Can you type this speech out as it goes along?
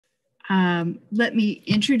Let me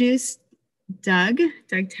introduce Doug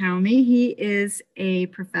Tallamy. He is a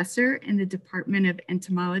professor in the Department of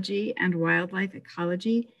Entomology and Wildlife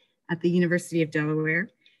Ecology at the University of Delaware,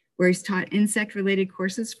 where he's taught insect-related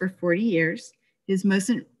courses for 40 years. His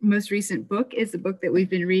most recent book is the book that we've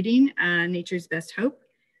been reading, Nature's Best Hope,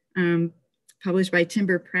 published by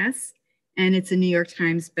Timber Press, and it's a New York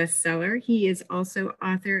Times bestseller. He is also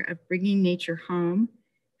author of Bringing Nature Home,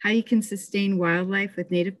 How You Can Sustain Wildlife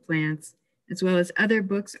with Native Plants, as well as other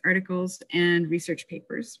books, articles, and research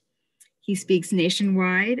papers. He speaks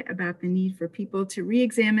nationwide about the need for people to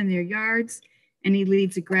re-examine their yards, and he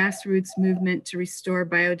leads a grassroots movement to restore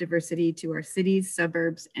biodiversity to our cities,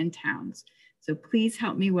 suburbs, and towns. So please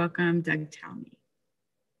help me welcome Doug Tallamy.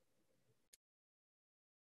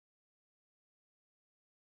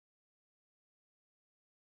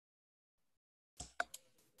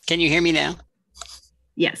 Can you hear me now?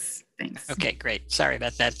 Yes, thanks. Okay, great. Sorry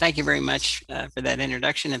about that. Thank you very much for that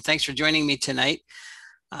introduction, and thanks for joining me tonight.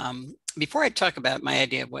 Before I talk about my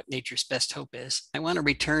idea of what nature's best hope is, I want to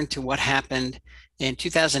return to what happened in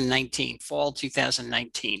 2019, fall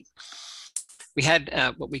 2019. We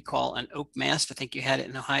had what we call an oak mast. I think you had it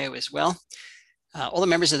in Ohio as well. All the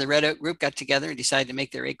members of the Red Oak group got together and decided to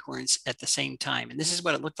make their acorns at the same time. And this is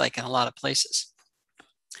what it looked like in a lot of places.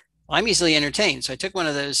 Well, I'm easily entertained. So I took one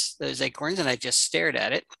of those acorns and I just stared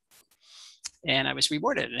at it. And I was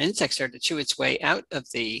rewarded. An insect started to chew its way out of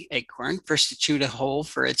the acorn. First, it chewed a hole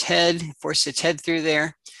for its head, forced its head through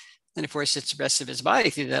there. Then it forced the rest of his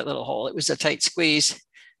body through that little hole. It was a tight squeeze.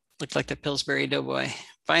 Looked like the Pillsbury Doughboy.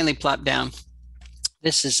 Finally plopped down.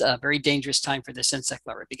 This is a very dangerous time for this insect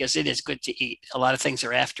larva because it is good to eat. A lot of things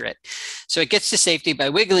are after it. So it gets to safety by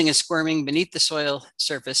wiggling and squirming beneath the soil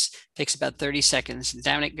surface. It takes about 30 seconds and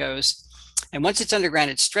down it goes. And once it's underground,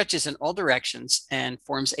 it stretches in all directions and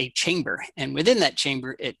forms a chamber. And within that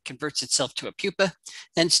chamber, it converts itself to a pupa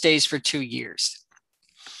and stays for 2 years.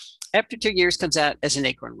 After 2 years, comes out as an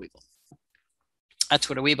acorn weevil. That's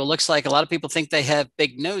what a weevil looks like. A lot of people think they have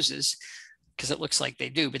big noses because it looks like they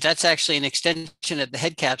do, but that's actually an extension of the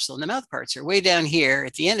head capsule, and the mouth parts are way down here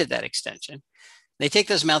at the end of that extension. They take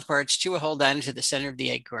those mouth parts, chew a hole down into the center of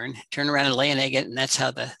the acorn, turn around and lay an egg, and that's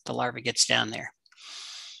how the larva gets down there.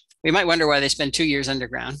 We might wonder why they spend 2 years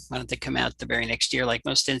underground. Why don't they come out the very next year like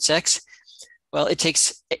most insects? Well, it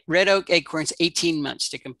takes red oak acorns 18 months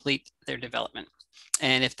to complete their development.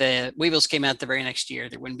 And if the weevils came out the very next year,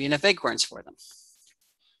 there wouldn't be enough acorns for them.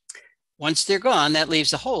 Once they're gone, that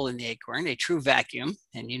leaves a hole in the acorn, a true vacuum.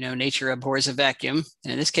 And you know, nature abhors a vacuum.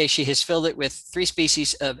 And in this case, she has filled it with 3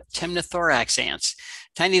 species of temnothorax ants,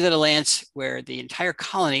 tiny little ants where the entire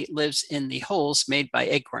colony lives in the holes made by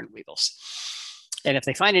acorn weevils. And if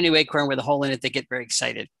they find a new acorn with a hole in it, they get very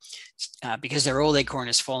excited because their old acorn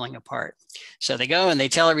is falling apart. So they go and they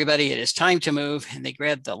tell everybody it is time to move, and they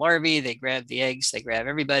grab the larvae, they grab the eggs, they grab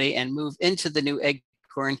everybody and move into the new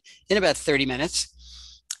acorn in about 30 minutes.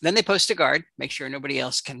 Then they post a guard, make sure nobody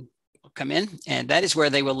else can come in, and that is where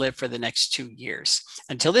they will live for the next 2 years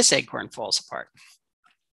until this acorn falls apart.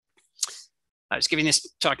 I was giving this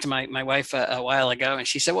talk to my wife a while ago, and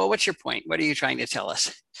she said, well, what's your point? What are you trying to tell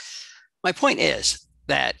us? My point is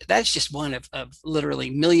that that's just one of literally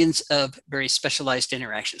millions of very specialized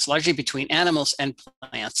interactions, largely between animals and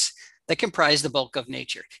plants, that comprise the bulk of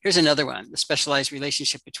nature. Here's another one, the specialized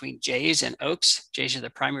relationship between jays and oaks. Jays are the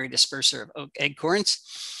primary disperser of oak acorns.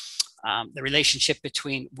 The relationship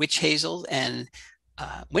between witch hazel and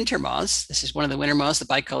winter moths. This is one of the winter moths, the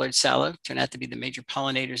bicolored sallow, turn out to be the major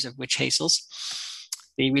pollinators of witch hazels.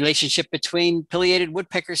 The relationship between pileated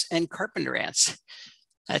woodpeckers and carpenter ants.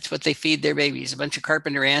 That's what they feed their babies, a bunch of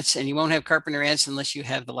carpenter ants, and you won't have carpenter ants unless you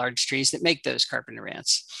have the large trees that make those carpenter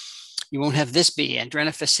ants. You won't have this bee, Andrena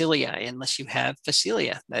facilia, unless you have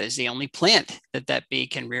Facilia. That is the only plant that bee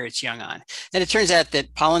can rear its young on. And it turns out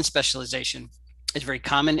that pollen specialization is very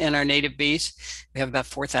common in our native bees. We have about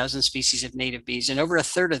 4,000 species of native bees, and over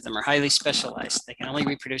 1/3 of them are highly specialized. They can only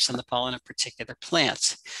reproduce on the pollen of particular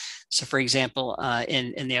plants. So for example,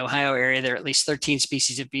 in the Ohio area, there are at least 13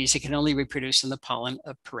 species of bees that can only reproduce on the pollen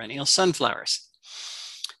of perennial sunflowers.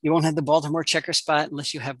 You won't have the Baltimore checker spot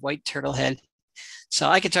unless you have white turtlehead. So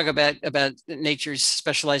I could talk about nature's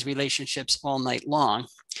specialized relationships all night long.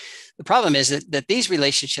 The problem is that these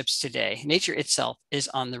relationships today, nature itself is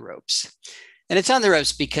on the ropes. And it's on the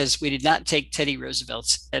ropes because we did not take Teddy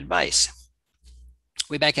Roosevelt's advice.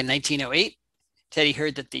 Way back in 1908, Teddy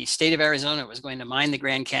heard that the state of Arizona was going to mine the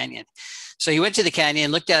Grand Canyon. So he went to the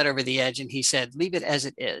canyon, looked out over the edge, and he said, leave it as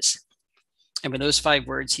it is. And with those 5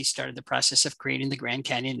 words, he started the process of creating the Grand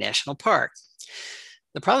Canyon National Park.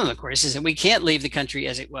 The problem, of course, is that we can't leave the country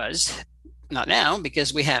as it was, not now,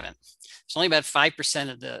 because we haven't. It's only about 5%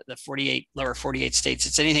 of the lower 48 states.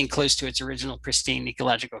 It's anything close to its original pristine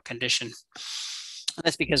ecological condition. And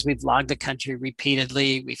that's because we've logged the country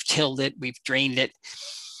repeatedly. We've tilled it. We've drained it.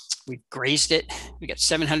 We've grazed it. We got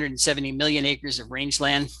 770 million acres of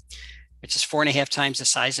rangeland, which is 4.5 times the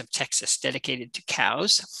size of Texas, dedicated to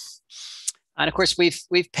cows. And of course,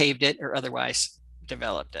 we've paved it or otherwise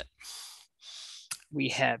developed it. We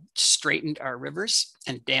have straightened our rivers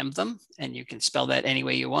and dammed them, and you can spell that any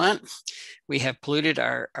way you want. We have polluted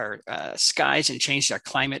our skies and changed our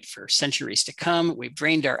climate for centuries to come. We've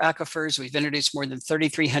drained our aquifers. We've introduced more than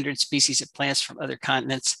 3,300 species of plants from other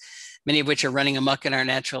continents, many of which are running amok in our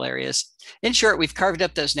natural areas. In short, we've carved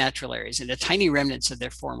up those natural areas into tiny remnants of their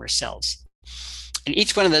former selves. And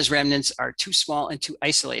each one of those remnants are too small and too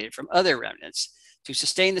isolated from other remnants to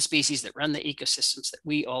sustain the species that run the ecosystems that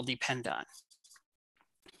we all depend on.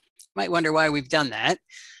 Might wonder why we've done that.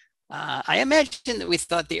 I imagine that we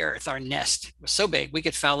thought the Earth, our nest, was so big we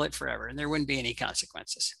could foul it forever and there wouldn't be any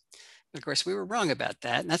consequences. But of course, we were wrong about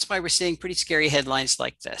that. And that's why we're seeing pretty scary headlines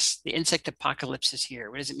like this. The insect apocalypse is here.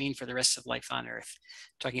 What does it mean for the rest of life on Earth?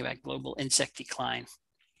 Talking about global insect decline.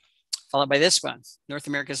 Followed by this one. North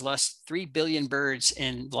America's lost 3 billion birds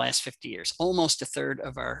in the last 50 years. Almost a third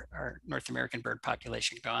of our North American bird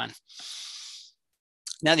population gone.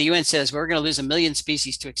 Now the UN says we're going to lose 1 million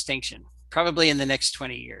species to extinction, probably in the next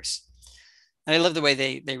 20 years. And I love the way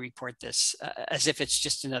they report this as if it's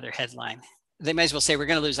just another headline. They might as well say we're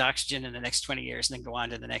going to lose oxygen in the next 20 years and then go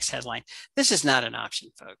on to the next headline. This is not an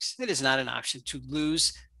option, folks. It is not an option to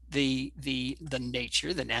lose the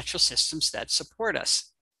nature, the natural systems that support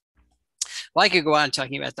us. Well, I could go on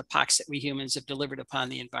talking about the pox that we humans have delivered upon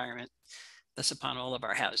the environment, thus upon all of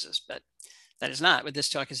our houses, but that is not what this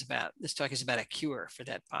talk is about. This talk is about a cure for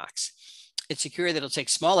that pox. It's a cure that'll take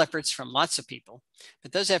small efforts from lots of people,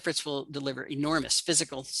 but those efforts will deliver enormous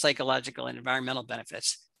physical, psychological, and environmental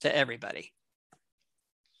benefits to everybody.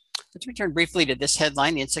 Let's return briefly to this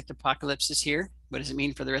headline. The insect apocalypse is here. What does it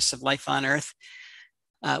mean for the rest of life on Earth?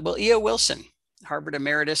 Well, E.O. Wilson, Harvard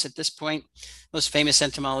emeritus at this point, most famous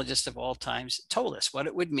entomologist of all times, told us what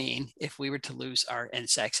it would mean if we were to lose our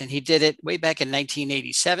insects. And he did it way back in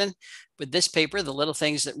 1987 with this paper, The Little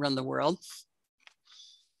Things That Run the World.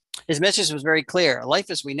 His message was very clear. Life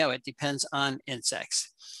as we know it depends on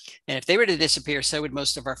insects. And if they were to disappear, so would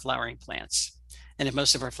most of our flowering plants. And if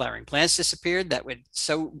most of our flowering plants disappeared, that would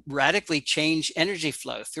so radically change energy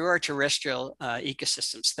flow through our terrestrial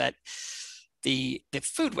ecosystems that the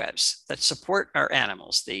food webs that support our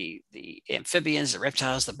animals, the amphibians, the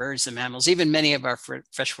reptiles, the birds, the mammals, even many of our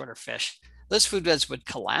freshwater fish, those food webs would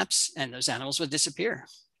collapse and those animals would disappear.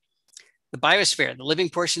 The biosphere, the living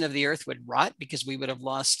portion of the Earth, would rot because we would have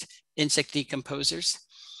lost insect decomposers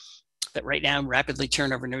that right now rapidly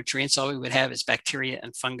turn over nutrients. All we would have is bacteria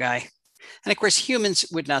and fungi. And of course, humans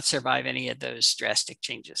would not survive any of those drastic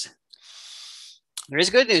changes. There is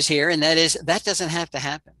good news here, and that is that doesn't have to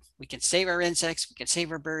happen. We can save our insects, we can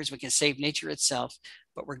save our birds, we can save nature itself,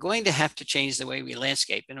 but we're going to have to change the way we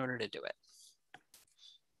landscape in order to do it.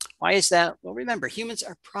 Why is that? Well, remember, humans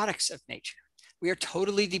are products of nature. We are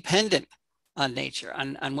totally dependent on nature,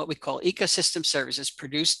 on what we call ecosystem services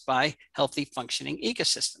produced by healthy functioning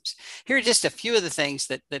ecosystems. Here are just a few of the things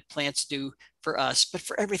that plants do for us, but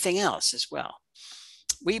for everything else as well.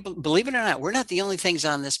 Believe it or not, we're not the only things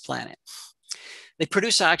on this planet. They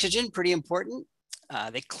produce oxygen, pretty important.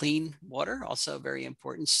 They clean water, also very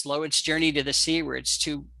important. Slow its journey to the sea where it's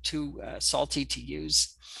too salty to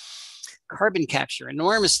use. Carbon capture,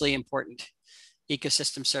 enormously important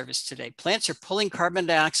ecosystem service today. Plants are pulling carbon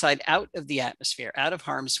dioxide out of the atmosphere, out of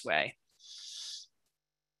harm's way,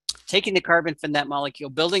 taking the carbon from that molecule,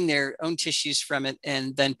 building their own tissues from it,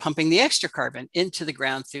 and then pumping the extra carbon into the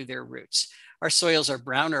ground through their roots. Our soils are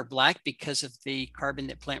brown or black because of the carbon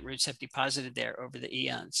that plant roots have deposited there over the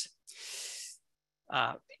eons.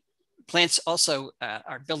 Plants also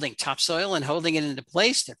are building topsoil and holding it into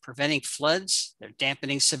place. They're preventing floods. They're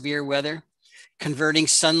dampening severe weather, converting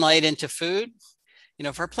sunlight into food. You know,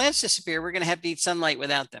 if our plants disappear, we're going to have to eat sunlight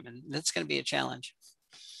without them, and that's going to be a challenge.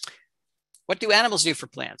 What do animals do for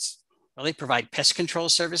plants? Well, they provide pest control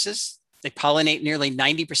services. They pollinate nearly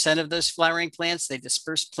 90% of those flowering plants. They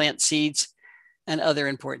disperse plant seeds and other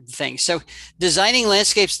important things. So designing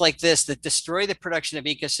landscapes like this that destroy the production of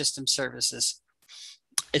ecosystem services,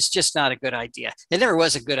 it's just not a good idea. It never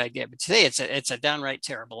was a good idea, but today it's a downright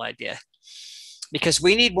terrible idea because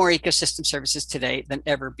we need more ecosystem services today than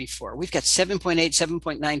ever before. We've got 7.8,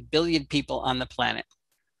 7.9 billion people on the planet.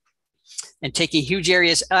 And taking huge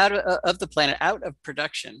areas out of the planet, out of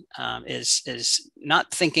production, is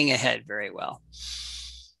not thinking ahead very well.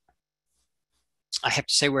 I have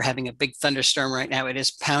to say we're having a big thunderstorm right now. It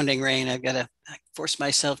is pounding rain. I've got to force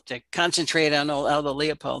myself to concentrate on old Aldo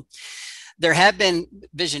Leopold. There have been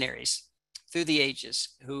visionaries through the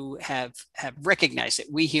ages who have recognized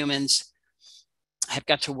that we humans have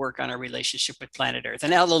got to work on our relationship with planet Earth.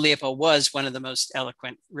 And Aldo Leopold was one of the most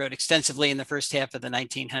eloquent, wrote extensively in the first half of the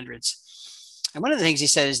 1900s. And one of the things he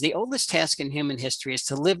said is the oldest task in human history is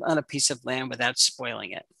to live on a piece of land without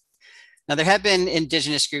spoiling it. Now, there have been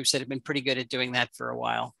indigenous groups that have been pretty good at doing that for a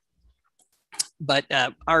while. But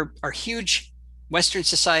our huge Western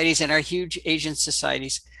societies and our huge Asian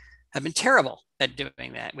societies have been terrible at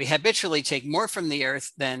doing that. We habitually take more from the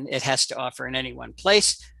earth than it has to offer in any one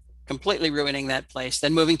place, completely ruining that place,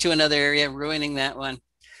 then moving to another area, ruining that one.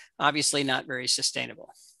 Obviously not very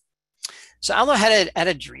sustainable. So Aldo had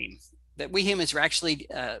a dream that we humans were actually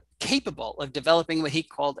capable of developing what he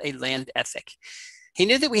called a land ethic. He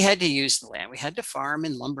knew that we had to use the land. We had to farm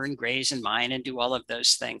and lumber and graze and mine and do all of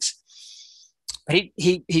those things. But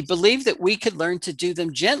he believed that we could learn to do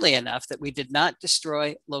them gently enough that we did not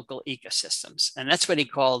destroy local ecosystems. And that's what he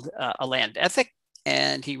called a land ethic.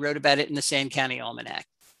 And he wrote about it in the Sand County Almanac.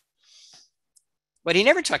 What he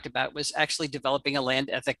never talked about was actually developing a land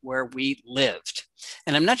ethic where we lived.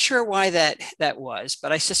 And I'm not sure why that was,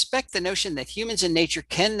 but I suspect the notion that humans and nature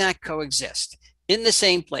cannot coexist in the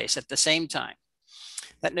same place at the same time.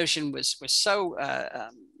 That notion was so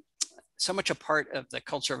much a part of the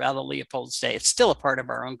culture of Aldo Leopold's day. It's still a part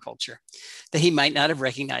of our own culture that he might not have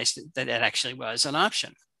recognized that it actually was an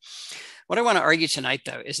option. What I want to argue tonight,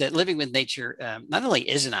 though, is that living with nature not only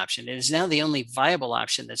is an option, it is now the only viable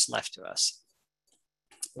option that's left to us.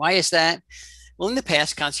 Why is that? Well, in the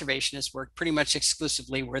past, conservationists worked pretty much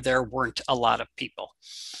exclusively where there weren't a lot of people.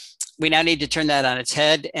 We now need to turn that on its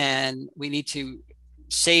head, and we need to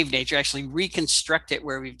save nature, actually reconstruct it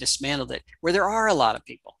where we've dismantled it, where there are a lot of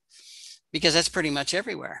people, because that's pretty much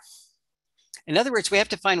everywhere. In other words, we have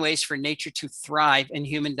to find ways for nature to thrive in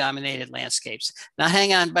human-dominated landscapes, not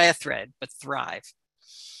hang on by a thread, but thrive.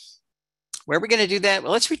 Where are we going to do that?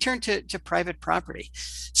 Well, let's return to private property.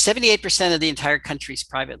 78% of the entire country is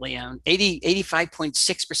privately owned.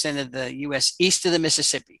 85.6% of the US east of the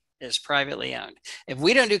Mississippi is privately owned. If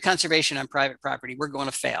we don't do conservation on private property, we're going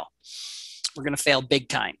to fail. We're going to fail big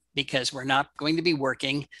time because we're not going to be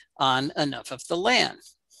working on enough of the land.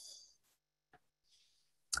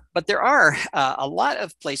 But there are a lot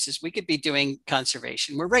of places we could be doing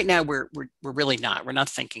conservation where right now we're really not. We're not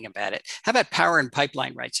thinking about it. How about power and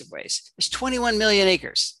pipeline rights of ways? There's 21 million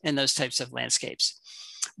acres in those types of landscapes.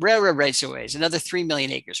 Railroad rights of ways, another 3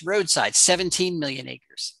 million acres. Roadsides, 17 million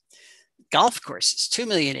acres. Golf courses, 2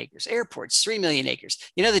 million acres. Airports, 3 million acres.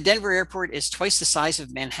 You know, the Denver airport is twice the size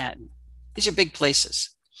of Manhattan. These are big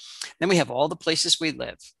places. Then we have all the places we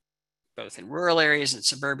live, both in rural areas and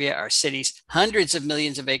suburbia, our cities, hundreds of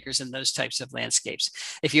millions of acres in those types of landscapes.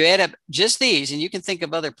 If you add up just these, and you can think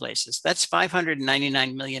of other places, that's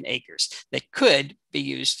 599 million acres that could be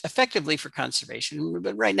used effectively for conservation,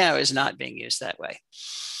 but right now is not being used that way.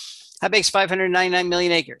 How big is 599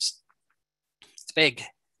 million acres? It's big.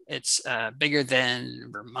 It's bigger than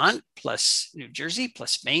Vermont, plus New Jersey,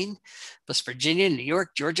 plus Maine, plus Virginia, New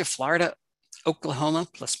York, Georgia, Florida, Oklahoma,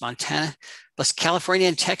 plus Montana, plus California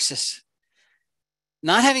and Texas.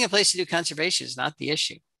 Not having a place to do conservation is not the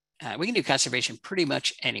issue. We can do conservation pretty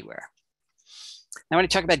much anywhere. Now, when I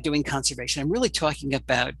talk about doing conservation, I'm really talking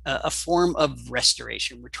about a form of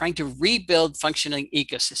restoration. We're trying to rebuild functioning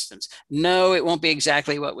ecosystems. No, it won't be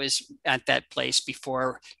exactly what was at that place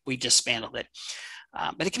before we dismantled it.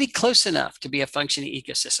 But it can be close enough to be a functioning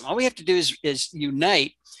ecosystem. All we have to do is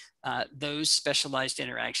unite those specialized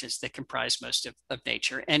interactions that comprise most of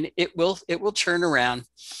nature, and it will turn around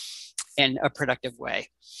in a productive way.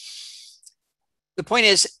 The point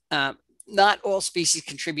is, not all species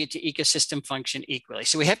contribute to ecosystem function equally.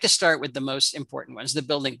 So we have to start with the most important ones, the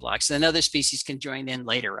building blocks, and then other species can join in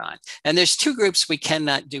later on. And there's two groups we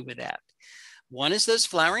cannot do without. One is those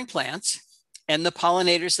flowering plants and the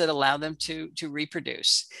pollinators that allow them to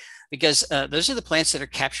reproduce, because those are the plants that are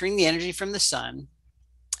capturing the energy from the sun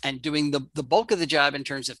and doing the bulk of the job in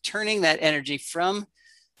terms of turning that energy from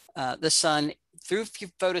the sun through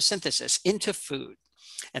photosynthesis into food.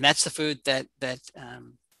 And that's the food that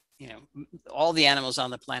all the animals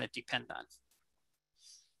on the planet depend on.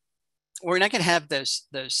 We're not going to have those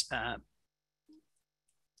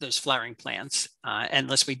flowering plants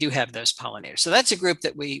unless we do have those pollinators. So that's a group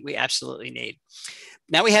that we absolutely need.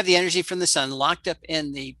 Now we have the energy from the sun locked up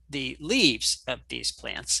in the leaves of these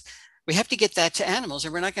plants. We have to get that to animals,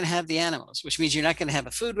 or we're not going to have the animals, which means you're not going to have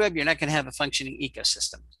a food web, you're not going to have a functioning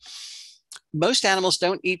ecosystem. Most animals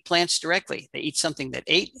don't eat plants directly. They eat something that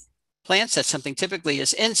ate, plants. That's something typically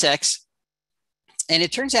as insects. And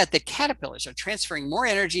it turns out that caterpillars are transferring more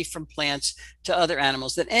energy from plants to other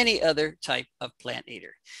animals than any other type of plant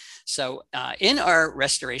eater. So in our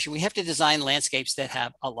restoration, we have to design landscapes that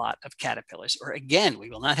have a lot of caterpillars, or again, we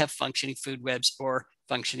will not have functioning food webs or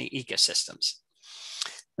functioning ecosystems.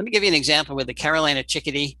 Let me give you an example with the Carolina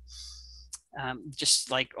chickadee.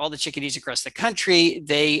 Just like all the chickadees across the country,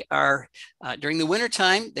 they are, during the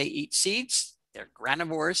wintertime, they eat seeds. They're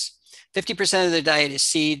granivores. 50% of their diet is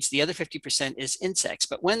seeds. The other 50% is insects.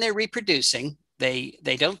 But when they're reproducing, they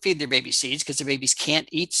don't feed their baby seeds because their babies can't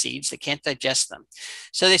eat seeds. They can't digest them.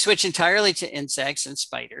 So they switch entirely to insects and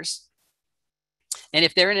spiders. And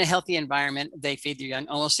if they're in a healthy environment, they feed their young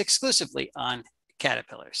almost exclusively on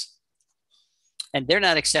caterpillars. And they're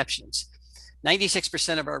not exceptions.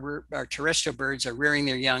 96% of our terrestrial birds are rearing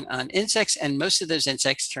their young on insects, and most of those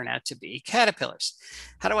insects turn out to be caterpillars.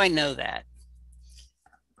 How do I know that?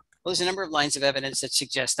 Well, there's a number of lines of evidence that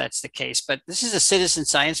suggest that's the case, but this is a citizen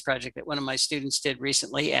science project that one of my students did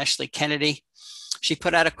recently, Ashley Kennedy. She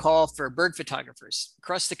put out a call for bird photographers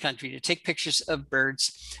across the country to take pictures of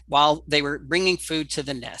birds while they were bringing food to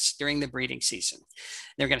the nest during the breeding season.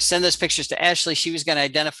 They're going to send those pictures to Ashley. She was going to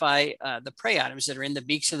identify the prey items that are in the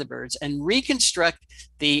beaks of the birds and reconstruct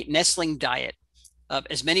the nestling diet of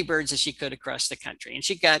as many birds as she could across the country. And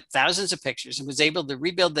she got thousands of pictures and was able to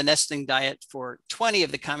rebuild the nesting diet for 20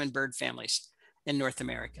 of the common bird families in North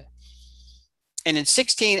America. And in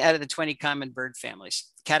 16 out of the 20 common bird families,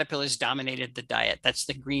 caterpillars dominated the diet. That's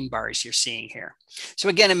the green bars you're seeing here. So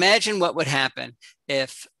again, imagine what would happen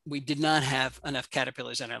if we did not have enough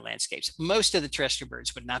caterpillars on our landscapes. Most of the terrestrial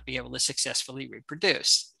birds would not be able to successfully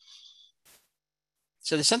reproduce.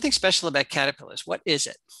 So there's something special about caterpillars. What is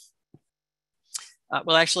it?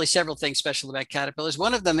 Well, actually, several things special about caterpillars.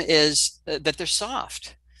 One of them is that they're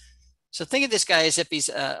soft. So think of this guy as if he's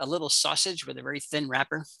a little sausage with a very thin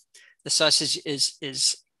wrapper. The sausage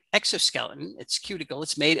is exoskeleton, it's cuticle,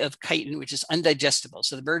 it's made of chitin, which is undigestible.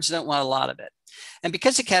 So the birds don't want a lot of it. And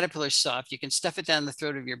because the caterpillar is soft, you can stuff it down the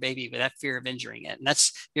throat of your baby without fear of injuring it. And that's,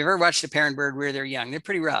 if you've ever watched a parent bird rear their young, they're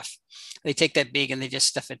pretty rough. They take that beak and they just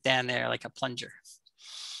stuff it down there like a plunger.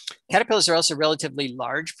 Caterpillars are also relatively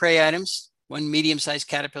large prey items. One medium-sized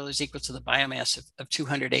caterpillar is equal to the biomass of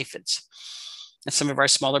 200 aphids. And some of our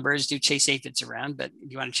smaller birds do chase aphids around, but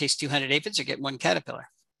you want to chase 200 aphids or get one caterpillar.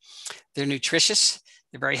 They're nutritious.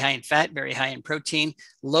 They're very high in fat, very high in protein,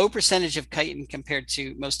 low percentage of chitin compared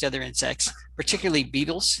to most other insects, particularly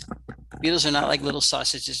beetles. Beetles are not like little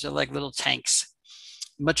sausages, they're like little tanks.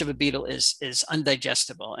 Much of a beetle is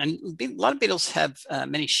undigestible. And a lot of beetles have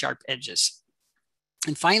many sharp edges.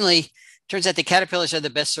 And finally, turns out the caterpillars are the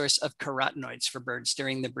best source of carotenoids for birds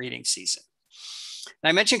during the breeding season. And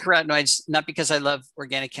I mention carotenoids not because I love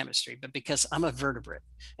organic chemistry, but because I'm a vertebrate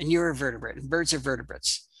and you're a vertebrate and birds are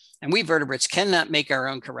vertebrates. And we vertebrates cannot make our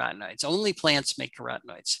own carotenoids. Only plants make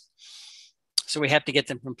carotenoids. So we have to get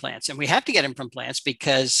them from plants. And we have to get them from plants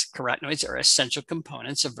because carotenoids are essential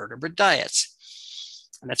components of vertebrate diets.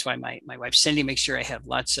 And that's why my wife, Cindy, makes sure I have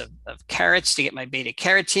lots of carrots to get my beta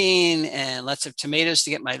carotene and lots of tomatoes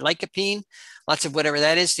to get my lycopene, lots of whatever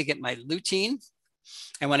that is to get my lutein.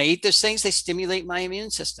 And when I eat those things, they stimulate my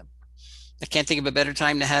immune system. I can't think of a better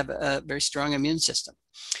time to have a very strong immune system.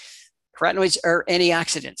 Carotenoids are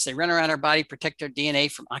antioxidants. They run around our body, protect our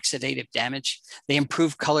DNA from oxidative damage. They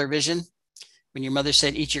improve color vision. When your mother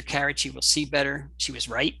said, eat your carrots, you will see better, she was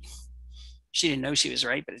right. She didn't know she was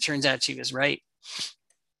right, but it turns out she was right.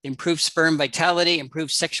 Improve sperm vitality,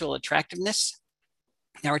 improve sexual attractiveness.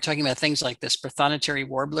 Now we're talking about things like this prothonotary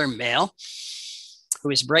warbler male, who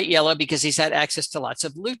is bright yellow because he's had access to lots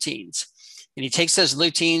of luteins. And he takes those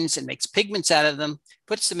luteins and makes pigments out of them,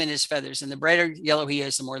 puts them in his feathers, and the brighter yellow he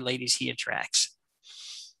is, the more ladies he attracts.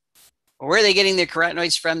 Well, where are they getting their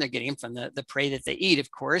carotenoids from? They're getting them from the prey that they eat,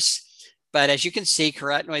 of course. But as you can see,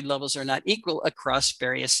 carotenoid levels are not equal across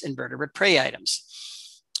various invertebrate prey items.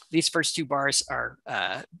 These first two bars are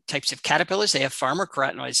types of caterpillars. They have far more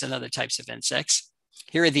carotenoids than other types of insects.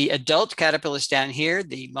 Here are the adult caterpillars down here,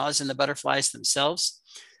 the moths and the butterflies themselves.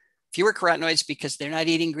 Fewer carotenoids because they're not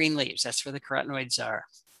eating green leaves. That's where the carotenoids are.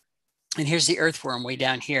 And here's the earthworm way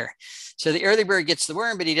down here. So the early bird gets the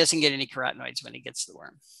worm, but he doesn't get any carotenoids when he gets the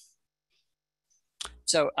worm.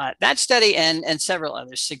 So that study and several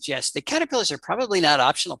others suggest that caterpillars are probably not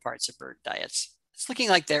optional parts of bird diets. It's looking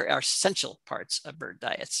like they are essential parts of bird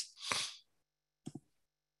diets.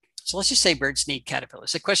 So let's just say birds need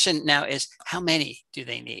caterpillars. The question now is, how many do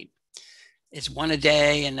they need? Is one a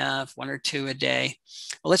day enough? One or two a day?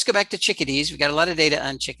 Well, let's go back to chickadees. We've got a lot of data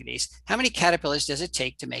on chickadees. How many caterpillars does it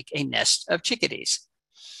take to make a nest of chickadees?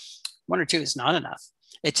 One or two is not enough.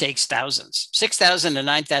 It takes thousands, 6,000 to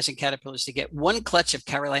 9,000 caterpillars to get one clutch of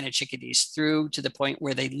Carolina chickadees through to the point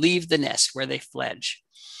where they leave the nest, where they fledge.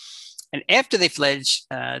 And after they fledge,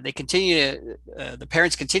 the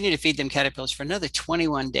parents continue to feed them caterpillars for another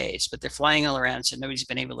 21 days, but they're flying all around, so nobody's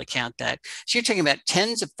been able to count that. So you're talking about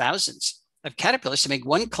tens of thousands of caterpillars to make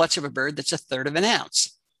one clutch of a bird that's 1/3 of an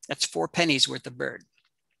ounce. That's 4 pennies worth of bird.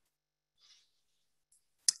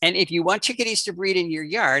 And if you want chickadees to breed in your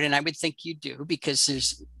yard, and I would think you do,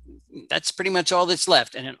 because that's pretty much all that's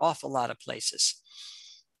left in an awful lot of places,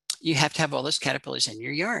 you have to have all those caterpillars in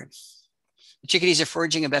your yard. The chickadees are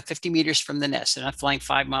foraging about 50 meters from the nest. They're not flying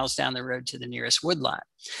 5 miles down the road to the nearest woodlot.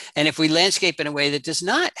 And if we landscape in a way that does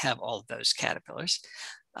not have all of those caterpillars,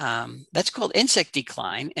 that's called insect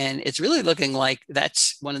decline. And it's really looking like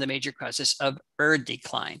that's one of the major causes of bird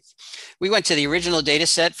decline. We went to the original data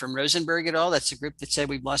set from Rosenberg et al. That's a group that said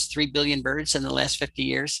we've lost 3 billion birds in the last 50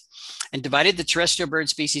 years, and divided the terrestrial bird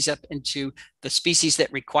species up into the species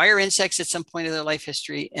that require insects at some point in their life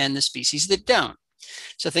history and the species that don't.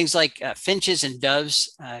 So things like finches and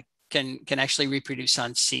doves can actually reproduce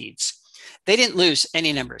on seeds. They didn't lose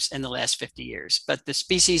any numbers in the last 50 years, but the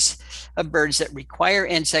species of birds that require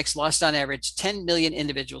insects lost on average 10 million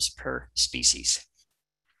individuals per species.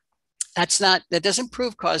 That doesn't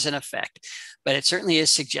prove cause and effect, but it certainly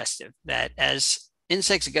is suggestive that as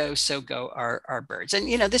insects go, so go our birds. And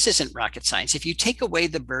this isn't rocket science. If you take away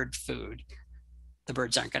the bird food, the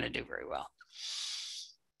birds aren't going to do very well.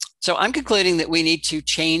 So I'm concluding that we need to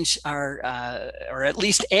change or at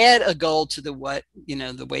least add a goal to the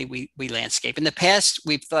way we landscape. In the past,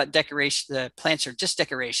 we've thought the plants are just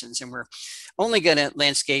decorations, and we're only going to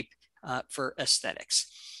landscape for aesthetics.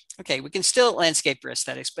 Okay, we can still landscape for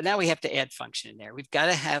aesthetics, but now we have to add function in there. We've got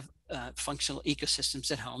to have functional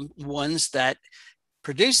ecosystems at home, ones that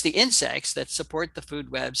produce the insects that support the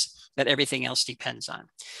food webs that everything else depends on.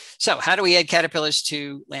 So how do we add caterpillars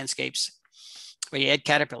to landscapes? We add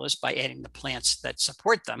caterpillars by adding the plants that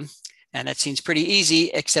support them. And that seems pretty easy,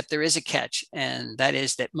 except there is a catch. And that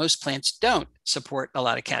is that most plants don't support a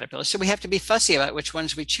lot of caterpillars. So we have to be fussy about which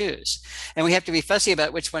ones we choose. And we have to be fussy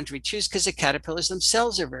about which ones we choose because the caterpillars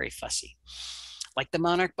themselves are very fussy, like the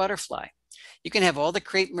monarch butterfly. You can have all the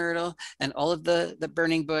crepe myrtle and all of the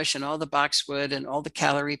burning bush and all the boxwood and all the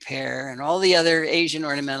calorie pear and all the other Asian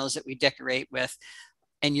ornamentals that we decorate with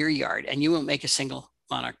in your yard, and you won't make a single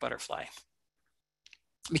monarch butterfly,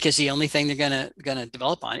 because the only thing they're gonna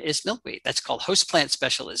develop on is milkweed. That's called host plant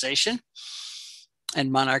specialization.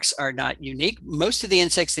 And monarchs are not unique. Most of the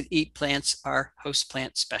insects that eat plants are host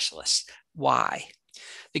plant specialists. Why?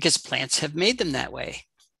 Because plants have made them that way.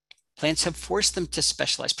 Plants have forced them to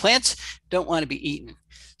specialize. Plants don't want to be eaten.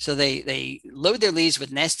 So they load their leaves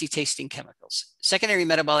with nasty tasting chemicals, secondary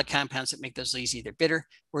metabolic compounds that make those leaves either bitter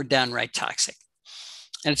or downright toxic.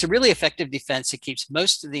 And it's a really effective defense that keeps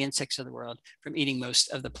most of the insects of the world from eating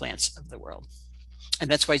most of the plants of the world. And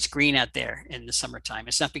that's why it's green out there in the summertime.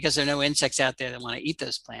 It's not because there are no insects out there that want to eat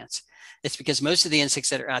those plants. It's because most of the insects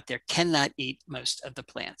that are out there cannot eat most of the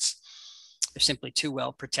plants. They're simply too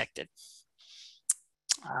well protected.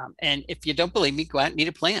 And if you don't believe me, go out and eat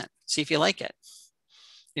a plant. See if you like it.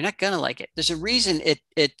 You're not going to like it. There's a reason it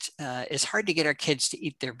is hard to get our kids to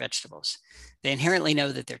eat their vegetables. They inherently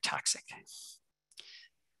know that they're toxic.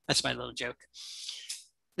 That's my little joke.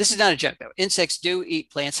 This is not a joke, though. Insects do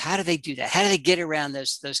eat plants. How do they do that? How do they get around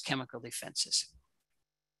those chemical defenses?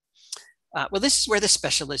 Well, this is where the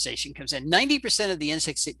specialization comes in. 90% of the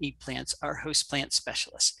insects that eat plants are host plant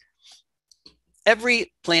specialists.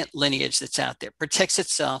 Every plant lineage that's out there protects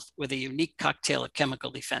itself with a unique cocktail of chemical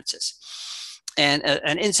defenses. And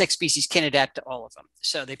an insect species can adapt to all of them.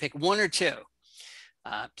 So they pick one or two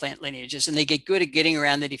plant lineages, and they get good at getting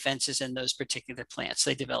around the defenses in those particular plants.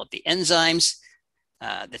 They develop the enzymes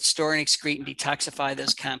that store and excrete and detoxify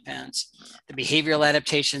those compounds, the behavioral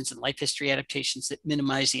adaptations and life history adaptations that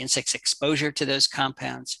minimize the insect's exposure to those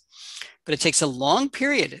compounds. But it takes a long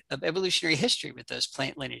period of evolutionary history with those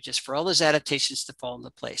plant lineages for all those adaptations to fall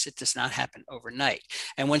into place. It does not happen overnight.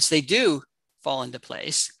 And once they do fall into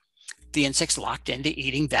place, the insect's locked into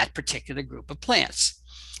eating that particular group of plants,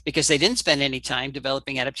 because they didn't spend any time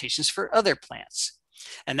developing adaptations for other plants.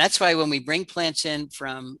 And that's why when we bring plants in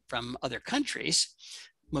from other countries,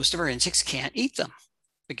 most of our insects can't eat them,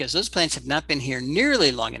 because those plants have not been here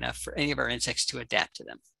nearly long enough for any of our insects to adapt to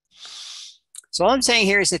them. So all I'm saying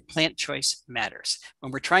here is that plant choice matters.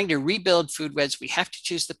 When we're trying to rebuild food webs, we have to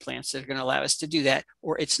choose the plants that are going to allow us to do that,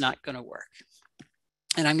 or it's not going to work.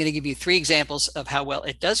 And I'm going to give you 3 examples of how well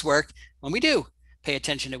it does work when we do pay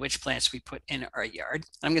attention to which plants we put in our yard.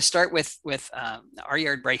 I'm going to start with our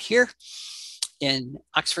yard right here in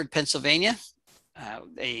Oxford, Pennsylvania.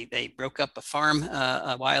 They broke up a farm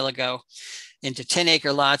a while ago into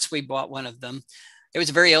 10-acre lots. We bought one of them. It was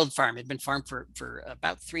a very old farm. It had been farmed for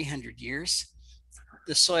about 300 years.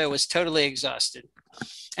 The soil was totally exhausted.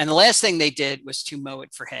 And the last thing they did was to mow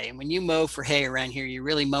it for hay. And when you mow for hay around here, you're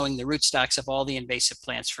really mowing the rootstocks of all the invasive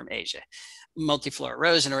plants from Asia. Multiflora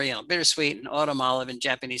rose and oriental bittersweet and autumn olive and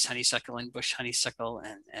Japanese honeysuckle and bush honeysuckle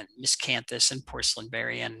and miscanthus and porcelain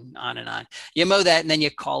berry and on and on. You mow that and then you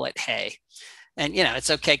call it hay. And, you know, it's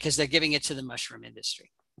okay because they're giving it to the mushroom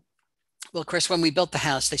industry. Well, of course, when we built the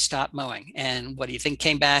house, they stopped mowing. And what do you think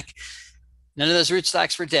came back? None of those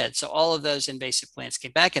rootstocks were dead. So all of those invasive plants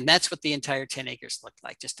came back. And that's what the entire 10 acres looked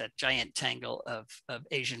like, just a giant tangle of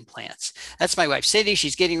Asian plants. That's my wife, Cindy.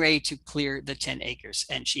 She's getting ready to clear the 10 acres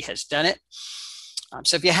and she has done it.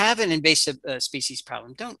 So if you have an invasive species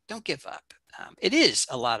problem, don't give up. It is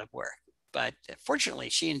a lot of work, but fortunately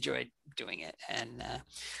she enjoyed doing it. And,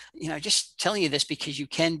 you know, just telling you this because you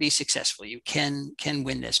can be successful. You can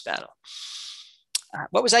win this battle.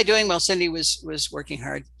 What was I doing while Cindy was working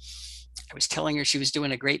hard? I was telling her she was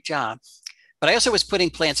doing a great job, but I also was putting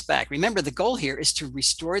plants back. Remember, the goal here is to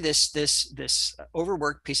restore this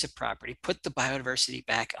overworked piece of property, put the biodiversity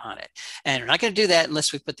back on it. And we're not going to do that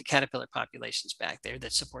unless we put the caterpillar populations back there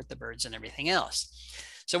that support the birds and everything else.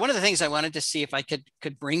 So one of the things I wanted to see if I could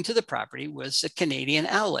bring to the property was a Canadian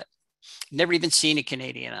owlet. Never even seen a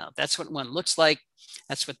Canadian owlet. That's what one looks like.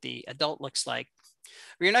 That's what the adult looks like.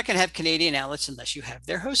 But you're not going to have Canadian owlets unless you have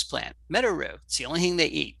their host plant, meadow rue. It's the only thing they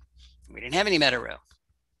eat. We didn't have any meadow rue.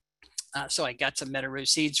 So I got some meadow rue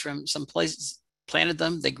seeds from some places, planted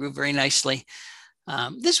them. They grew very nicely.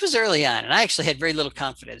 This was early on, and I actually had very little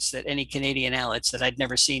confidence that any Canadian owlets that I'd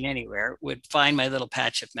never seen anywhere would find my little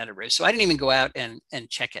patch of meadow rue. So I didn't even go out and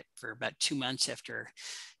check it for about 2 months after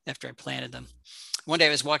I planted them. One day I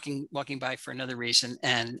was walking by for another reason,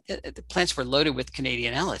 and the plants were loaded with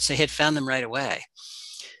Canadian owlets. They had found them right away.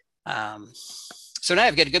 So now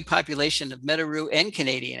I've got a good population of meadow rue and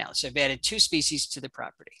Canadian owlets. So I've added 2 species to the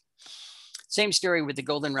property. Same story with the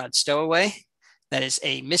goldenrod stowaway. That is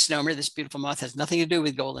a misnomer. This beautiful moth has nothing to do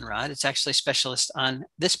with goldenrod. It's actually a specialist on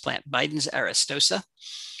this plant, Bidens aristosa.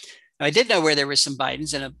 Now, I did know where there was some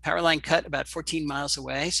Bidens in a power line cut about 14 miles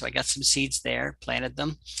away. So I got some seeds there, planted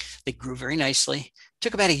them. They grew very nicely. It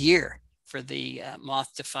took about a year for the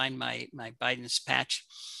moth to find my Bidens patch,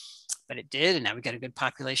 but it did. And now we've got a good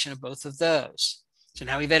population of both of those. So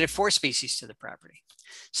now we've added 4 species to the property.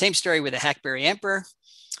 Same story with the hackberry emperor.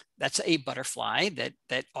 That's a butterfly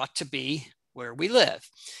that ought to be where we live.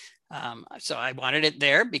 So I wanted it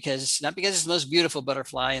there because, not because it's the most beautiful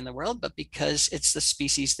butterfly in the world, but because it's the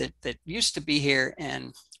species that used to be here.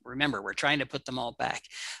 And remember, we're trying to put them all back.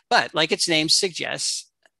 But like its name suggests,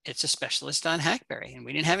 it's a specialist on hackberry, and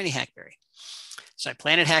we didn't have any hackberry. So I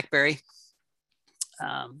planted hackberry.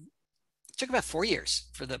 It took about 4 years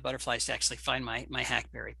for the butterflies to actually find my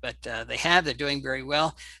hackberry, but they're doing very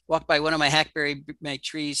well. Walked by one of my hackberry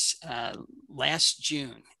trees last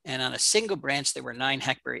June, and on a single branch, there were 9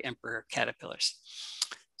 hackberry emperor caterpillars.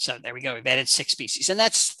 So there we go. We've added 6 species, and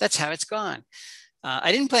that's how it's gone.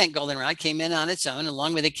 I didn't plant goldenrod, came in on its own.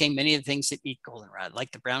 Along with it came many of the things that eat goldenrod,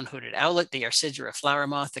 like the brown-hooded owlet, the Arcidra flower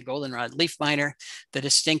moth, the goldenrod leaf miner, the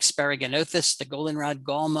distinct sparaginothus, the goldenrod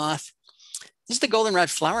gall moth. This is the goldenrod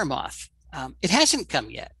flower moth. It hasn't come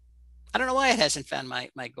yet. I don't know why it hasn't found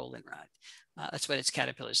my goldenrod. That's what its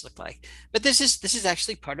caterpillars look like. But this is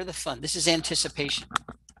actually part of the fun. This is anticipation.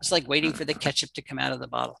 It's like waiting for the ketchup to come out of the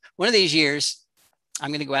bottle. One of these years,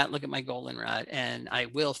 I'm going to go out and look at my goldenrod, and I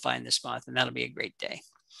will find this moth, and that'll be a great day.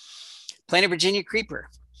 Planted Virginia creeper.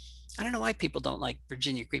 I don't know why people don't like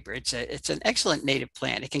Virginia creeper. It's an excellent native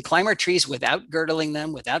plant. It can climb our trees without girdling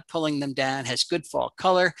them, without pulling them down, has good fall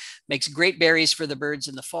color, makes great berries for the birds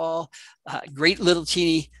in the fall, great little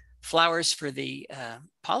teeny flowers for the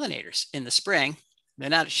pollinators in the spring. They're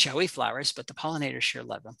not showy flowers, but the pollinators sure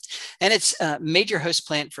love them. And it's a major host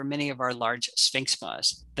plant for many of our large sphinx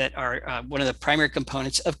moths that are one of the primary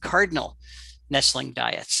components of cardinal nestling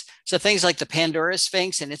diets. So things like the Pandora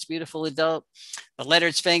sphinx and its beautiful adult, the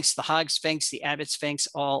lettered sphinx, the hog sphinx, the abbot sphinx,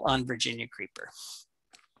 all on Virginia creeper.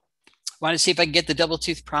 Want to see if I can get the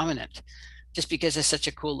double-toothed prominent, just because it's such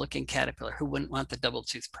a cool looking caterpillar. Who wouldn't want the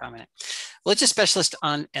double-toothed prominent? Well, it's a specialist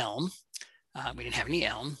on elm. We didn't have any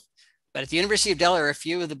elm, but at the University of Delaware, a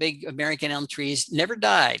few of the big American elm trees never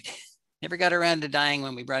died. Never got around to dying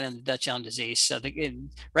when we brought in the Dutch elm disease. So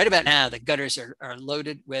right about now, the gutters are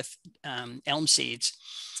loaded with elm seeds.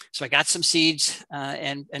 So I got some seeds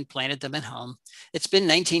and planted them at home. It's been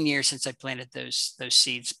 19 years since I planted those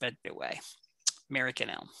seeds, but away.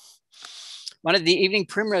 American elm. Wanted the evening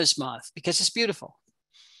primrose moth because it's beautiful.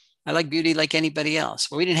 I like beauty like anybody else.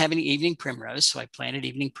 Well, we didn't have any evening primrose, so I planted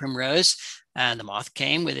evening primrose, and the moth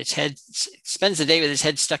came with its head, spends the day with its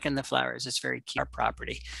head stuck in the flowers. It's very key to our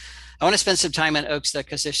property. I want to spend some time on oaks, though,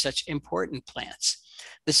 because they're such important plants.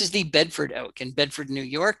 This is the Bedford oak in Bedford, New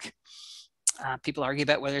York. People argue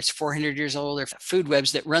about whether it's 400 years old or food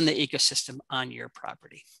webs that run the ecosystem on your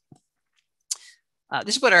property.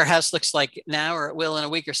 This is what our house looks like now, or it will in a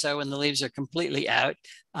week or so when the leaves are completely out.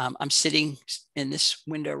 I'm sitting in this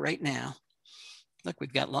window right now. Look,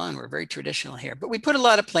 we've got lawn. We're very traditional here, but we put a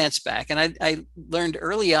lot of plants back. And I learned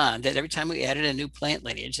early on that every time we added a new plant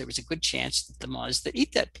lineage, there was a good chance that the moths that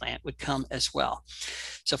eat that plant would come as well.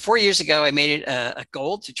 So 4 years ago, I made it a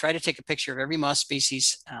goal to try to take a picture of every moth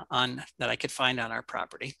species that I could find on our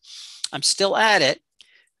property. I'm still at it,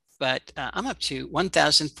 but I'm up to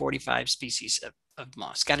 1,045 species of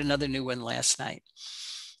moths. Got another new one last night.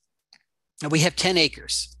 And we have 10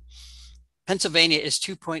 acres. Pennsylvania is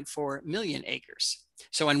 2.4 million acres.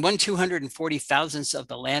 So on 1/240,000th of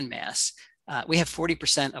the landmass, we have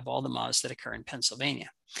 40% of all the moths that occur in Pennsylvania.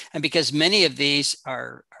 And because many of these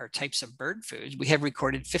are types of bird foods, we have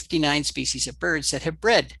recorded 59 species of birds that have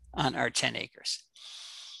bred on our 10 acres.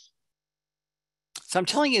 So I'm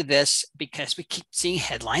telling you this because we keep seeing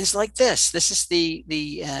headlines like this. This is the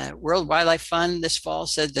World Wildlife Fund this fall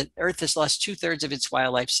said that Earth has lost 2/3 of its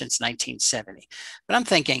wildlife since 1970. But I'm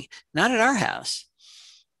thinking, not at our house.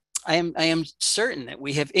 I am certain that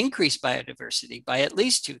we have increased biodiversity by at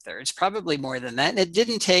least 2/3, probably more than that. And it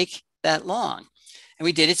didn't take that long. And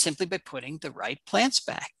we did it simply by putting the right plants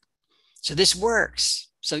back. So this works.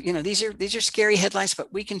 So, these are scary headlines,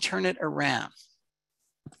 but we can turn it around.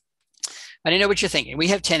 I don't know what you're thinking. We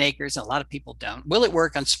have 10 acres and a lot of people don't. Will it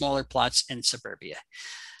work on smaller plots in suburbia?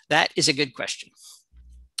 That is a good question.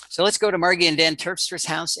 So let's go to Margie and Dan Terpster's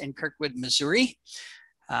house in Kirkwood, Missouri.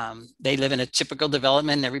 They live in a typical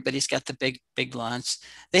development. Everybody's got the big lawns.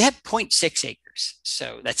 They have 0.6 acres.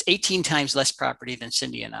 So that's 18 times less property than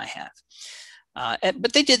Cindy and I have.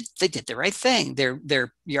 But they did the right thing.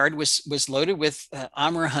 Their yard was loaded with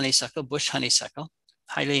Amur honeysuckle, bush honeysuckle,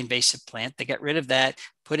 highly invasive plant. They got rid of that,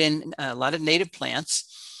 put in a lot of native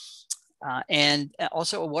plants, and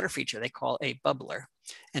also a water feature they call a bubbler.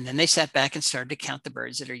 And then they sat back and started to count the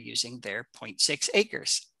birds that are using their 0.6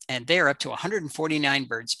 acres. And they're up to 149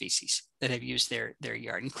 bird species that have used their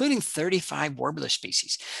yard, including 35 warbler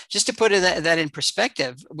species. Just to put that in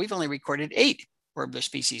perspective, we've only recorded 8 warbler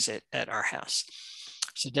species at our house.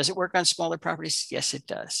 So does it work on smaller properties? Yes, it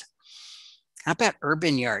does. How about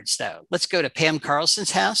urban yards, though? Let's go to Pam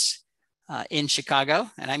Carlson's house in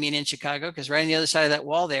Chicago. And I mean in Chicago, because right on the other side of that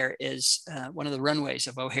wall there is one of the runways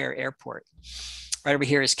of O'Hare Airport. Right over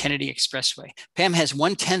here is Kennedy Expressway. Pam has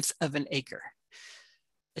 1/10 of an acre.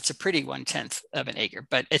 It's a pretty 1/10 of an acre,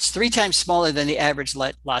 but it's 3 times smaller than the average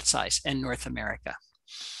lot size in North America.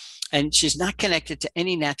 And she's not connected to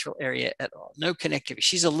any natural area at all. No connectivity.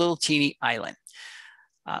 She's a little teeny island.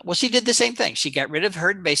 Well, she did the same thing. She got rid of her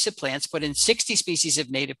invasive plants, put in 60 species of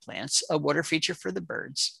native plants, a water feature for the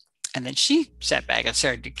birds. And then she sat back and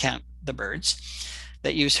started to count the birds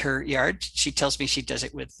that use her yard. She tells me she does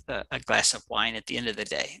it with a glass of wine at the end of the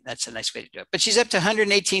day. That's a nice way to do it. But she's up to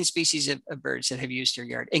 118 species of birds that have used her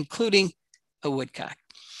yard, including a woodcock.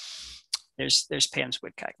 There's Pam's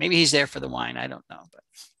woodcock. Maybe he's there for the wine. I don't know. But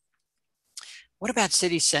what about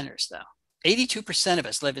city centers, though? 82% of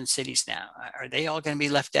us live in cities now. Are they all going to be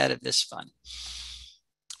left out of this fund?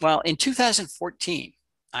 Well, in 2014,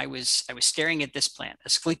 I was staring at this plant,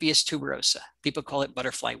 Asclepias tuberosa. People call it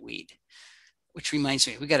butterfly weed, which reminds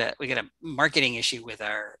me, we got a marketing issue with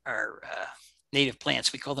our native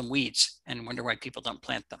plants. We call them weeds and wonder why people don't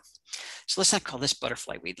plant them. So let's not call this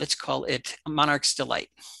butterfly weed. Let's call it Monarch's Delight.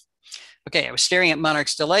 Okay, I was staring at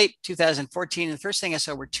Monarch's Delight, 2014, and the first thing I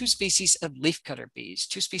saw were 2 species of leafcutter bees,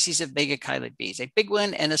 2 species of megachilid bees, a big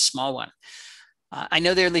one and a small one. I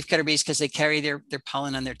know they're leafcutter bees because they carry their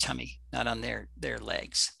pollen on their tummy, not on their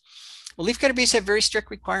legs. Well, leafcutter bees have very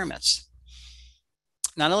strict requirements.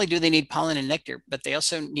 Not only do they need pollen and nectar, but they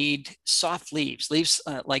also need soft leaves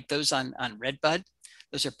like those on redbud.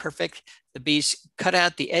 Those are perfect. The bees cut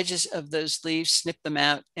out the edges of those leaves, snip them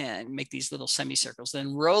out, and make these little semicircles.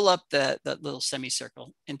 Then roll up the little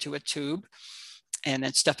semicircle into a tube, and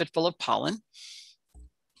then stuff it full of pollen.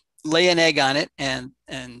 Lay an egg on it, and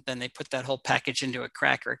then they put that whole package into a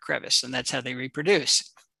crack or a crevice, and that's how they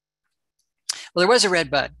reproduce. Well, there was a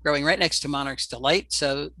red bud growing right next to Monarch's Delight,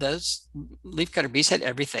 so those leafcutter bees had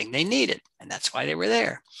everything they needed, and that's why they were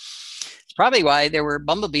there. It's probably why there were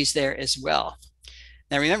bumblebees there as well.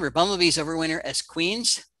 Now remember, bumblebees overwinter as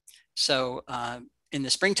queens, so in the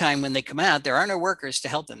springtime, when they come out, there are no workers to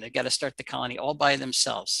help them. They've got to start the colony all by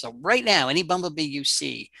themselves. So right now, any bumblebee you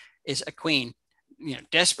see is a queen,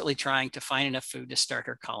 desperately trying to find enough food to start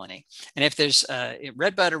her colony. And if there's a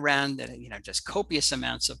redbud around that, just copious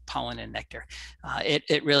amounts of pollen and nectar,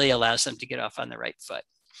 it really allows them to get off on the right foot.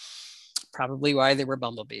 Probably why there were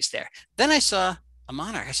bumblebees there. Then I saw a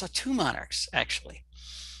monarch. I saw two monarchs actually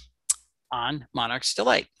on Monarch's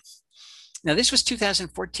Delight. Now this was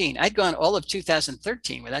 2014. I'd gone all of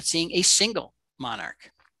 2013 without seeing a single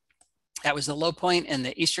monarch. That was the low point in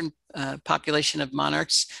the eastern population of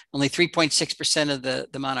monarchs. Only 3.6% of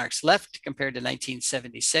the monarchs left compared to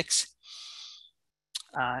 1976.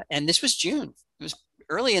 And this was June. It was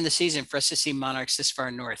early in the season for us to see monarchs this far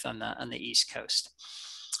north on the East Coast.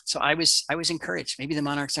 So I was encouraged. Maybe the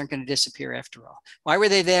monarchs aren't going to disappear after all. Why were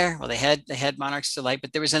they there? Well, they had Monarch's Delight,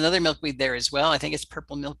 but there was another milkweed there as well. I think it's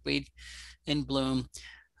purple milkweed in bloom.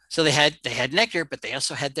 So they had nectar, but they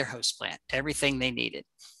also had their host plant, everything they needed.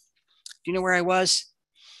 Do you know where I was?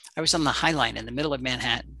 I was on the High Line in the middle of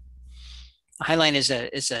Manhattan. The High Line is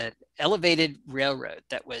a elevated railroad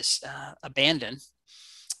that was abandoned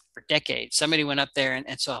for decades. Somebody went up there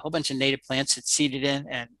and saw a whole bunch of native plants that seeded in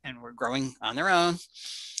and were growing on their own.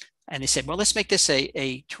 And they said, well, let's make this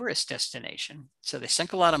a tourist destination. So they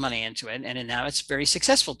sunk a lot of money into it. And now it's a very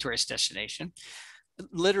successful tourist destination.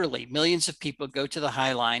 Literally millions of people go to the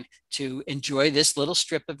High Line to enjoy this little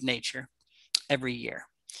strip of nature every year.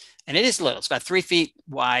 And it is little, it's about 3 feet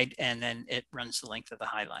wide, and then it runs the length of the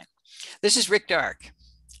High Line. This is Rick Dark.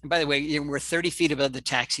 And by the way, we're 30 feet above the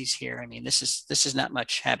taxis here. I mean, this is not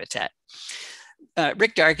much habitat.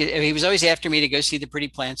 Rick Dark, he was always after me to go see the pretty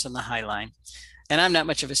plants on the High Line. And I'm not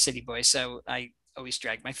much of a city boy, so I always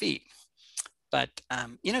drag my feet. But,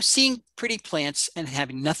 seeing pretty plants and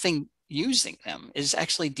having nothing using them is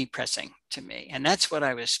actually depressing to me. And that's what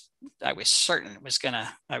I was certain I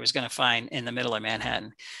was gonna find in the middle of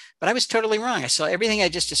Manhattan. But I was totally wrong. I saw everything I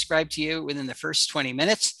just described to you within the first 20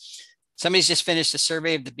 minutes. Somebody's just finished a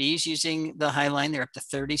survey of the bees using the High Line. They're up to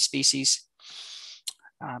 30 species.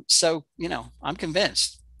 So, I'm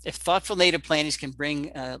convinced if thoughtful native plantings can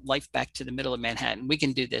bring life back to the middle of Manhattan, we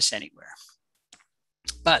can do this anywhere.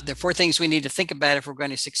 But there are 4 things we need to think about if we're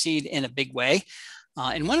going to succeed in a big way.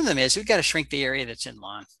 And one of them is we've got to shrink the area that's in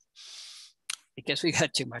lawn because we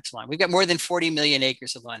got too much lawn. We've got more than 40 million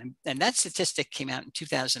acres of lawn. And that statistic came out in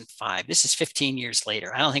 2005. This is 15 years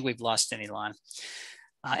later. I don't think we've lost any lawn.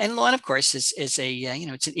 And lawn, of course, is it's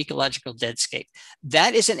an ecological deadscape.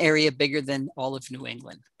 That is an area bigger than all of New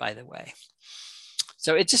England, by the way.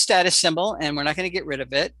 So it's a status symbol, and we're not going to get rid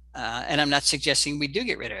of it. And I'm not suggesting we do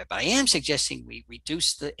get rid of it, but I am suggesting we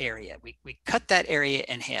reduce the area. We cut that area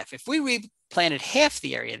in half. If we replanted half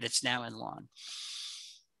the area that's now in lawn,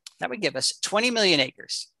 that would give us 20 million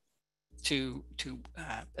acres to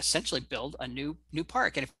essentially build a new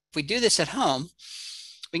park. And if we do this at home,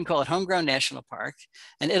 we can call it Homegrown National Park,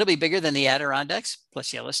 and it'll be bigger than the Adirondacks,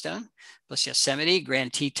 plus Yellowstone, plus Yosemite,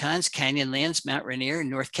 Grand Tetons, Canyonlands, Mount Rainier,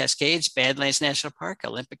 North Cascades, Badlands National Park,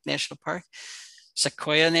 Olympic National Park,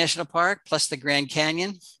 Sequoia National Park, plus the Grand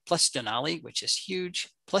Canyon, plus Denali, which is huge,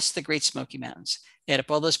 plus the Great Smoky Mountains. Add up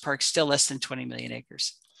all those parks, still less than 20 million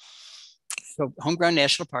acres. So Homegrown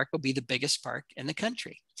National Park will be the biggest park in the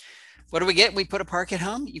country. What do we get? We put a park at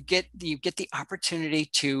home. You get the opportunity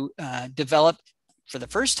to develop for the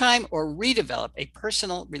first time or redevelop a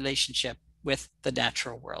personal relationship with the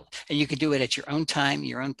natural world. And you can do it at your own time,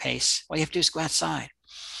 your own pace. All you have to do is go outside.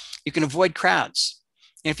 You can avoid crowds.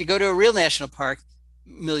 And if you go to a real national park,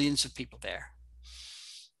 millions of people there.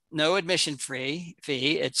 No admission fee.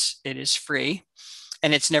 It is free.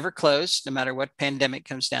 And it's never closed, no matter what pandemic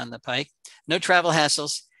comes down the pike. No travel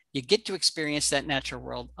hassles. You get to experience that natural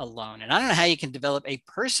world alone. And I don't know how you can develop a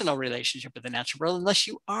personal relationship with the natural world unless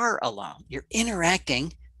you are alone. You're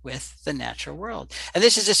interacting with the natural world. And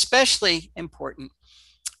this is especially important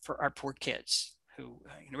for our poor kids who,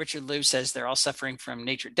 Richard Liu says they're all suffering from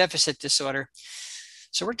nature deficit disorder.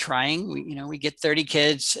 So we're trying, we get 30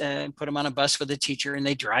 kids and put them on a bus with a teacher, and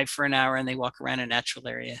they drive for an hour and they walk around a natural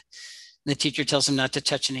area. And the teacher tells them not to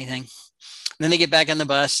touch anything. And then they get back on the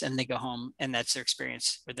bus and they go home, and that's their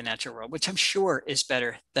experience with the natural world, which I'm sure is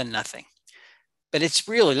better than nothing. But it's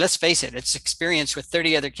really, let's face it, it's experience with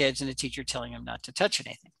 30 other kids and a teacher telling them not to touch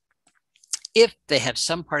anything. If they have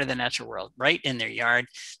some part of the natural world right in their yard,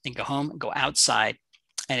 then go home and go outside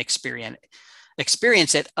and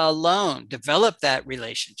experience it alone. Develop that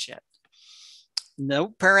relationship. No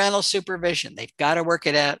parental supervision. They've got to work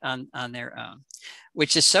it out on their own,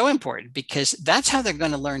 which is so important because that's how they're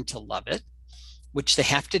going to learn to love it, which they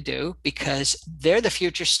have to do because they're the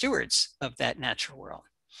future stewards of that natural world.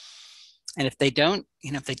 And if they don't,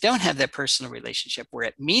 if they don't have that personal relationship where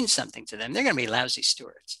it means something to them, they're going to be lousy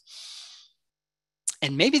stewards.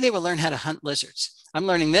 And maybe they will learn how to hunt lizards. I'm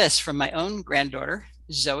learning this from my own granddaughter,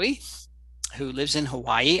 Zoe, who lives in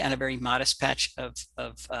Hawaii on a very modest patch of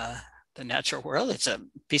the natural world. It's a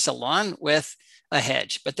piece of lawn with a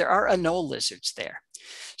hedge, but there are anole lizards there.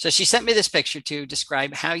 So she sent me this picture to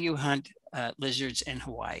describe how you hunt lizards in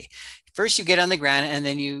Hawaii. First, you get on the ground and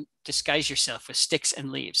then you disguise yourself with sticks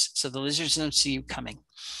and leaves so the lizards don't see you coming.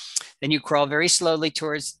 Then you crawl very slowly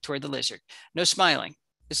toward the lizard. No smiling.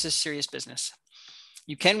 This is serious business.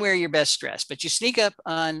 You can wear your best dress, but you sneak up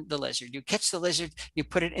on the lizard. You catch the lizard, you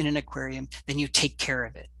put it in an aquarium, then you take care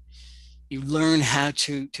of it. You learn how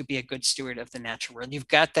to be a good steward of the natural world. You've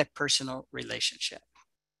got that personal relationship.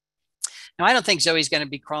 Now, I don't think Zoe's going to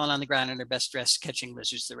be crawling on the ground in her best dress catching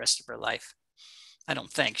lizards the rest of her life. I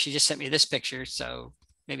don't think. She just sent me this picture, so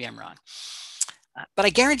maybe I'm wrong. But I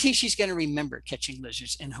guarantee she's going to remember catching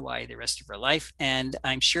lizards in Hawaii the rest of her life, and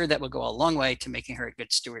I'm sure that will go a long way to making her a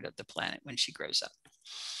good steward of the planet when she grows up.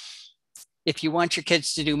 If you want your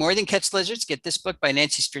kids to do more than catch lizards, get this book by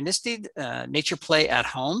Nancy Stranisti, Nature Play at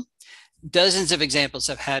Home. Dozens of examples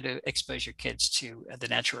of how to expose your kids to the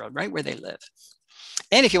natural world right where they live.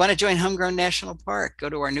 And if you want to join Homegrown National Park, go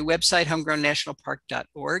to our new website,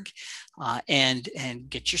 homegrownnationalpark.org, and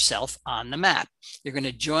get yourself on the map. You're going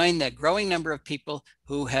to join the growing number of people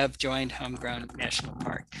who have joined Homegrown National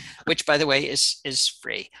Park, which, by the way, is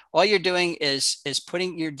free. All you're doing is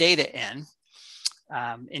putting your data in.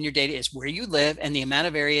 And your data is where you live and the amount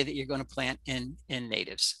of area that you're going to plant in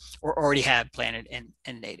natives or already have planted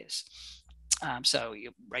in natives. So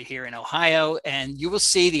you're right here in Ohio, and you will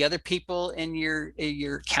see the other people in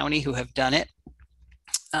your county who have done it.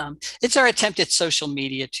 It's our attempt at social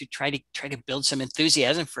media to try to build some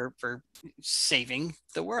enthusiasm for saving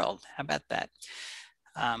the world. How about that?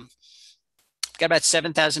 Got about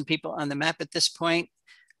 7,000 people on the map at this point.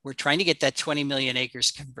 We're trying to get that 20 million acres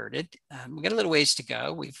converted. We've got a little ways to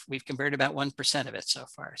go. We've converted about 1% of it so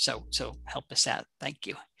far. So help us out. Thank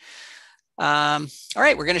you. All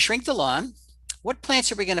right, we're going to shrink the lawn. What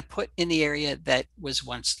plants are we going to put in the area that was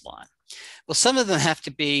once lawn? Well, some of them have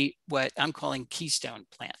to be what I'm calling keystone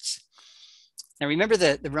plants. Now, remember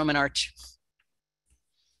the Roman arch?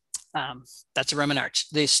 That's a Roman arch.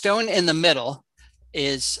 The stone in the middle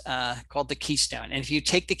is called the keystone. And if you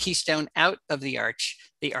take the keystone out of the arch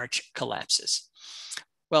collapses.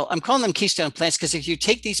 Well, I'm calling them keystone plants because if you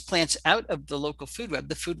take these plants out of the local food web,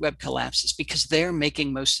 the food web collapses because they're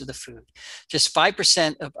making most of the food. Just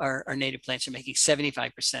 5% of our native plants are making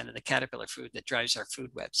 75% of the caterpillar food that drives our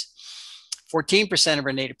food webs. 14% of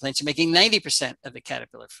our native plants are making 90% of the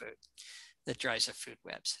caterpillar food that drives our food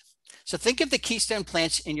webs. So think of the keystone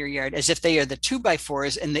plants in your yard as if they are the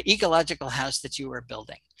 2x4s in the ecological house that you are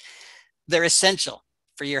building. They're essential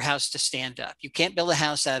for your house to stand up. You can't build a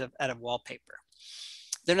house out of wallpaper.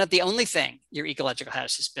 They're not the only thing your ecological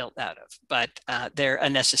house is built out of, but they're a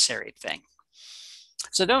necessary thing.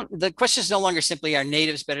 So the question is no longer simply are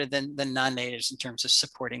natives better than non-natives in terms of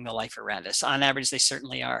supporting the life around us. On average, they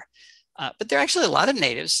certainly are. But there are actually a lot of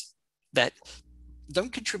natives that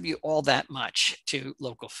don't contribute all that much to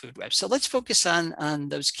local food webs. So let's focus on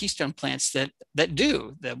those keystone plants that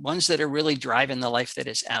do, the ones that are really driving the life that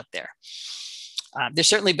is out there. They're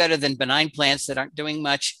certainly better than benign plants that aren't doing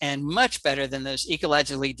much, and much better than those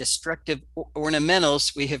ecologically destructive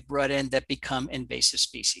ornamentals we have brought in that become invasive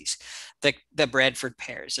species. The Bradford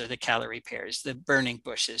pears or the Callery pears, the burning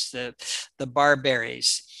bushes, the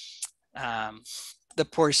barberries, the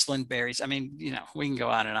porcelain berries. I mean, we can go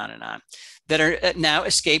on and on and on, that are now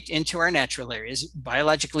escaped into our natural areas,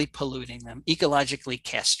 biologically polluting them, ecologically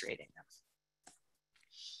castrating them.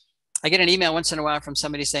 I get an email once in a while from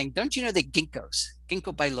somebody saying, don't you know that ginkgos,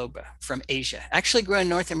 Ginkgo biloba from Asia, actually grew in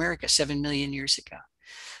North America 7 million years ago?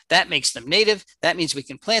 That makes them native. That means we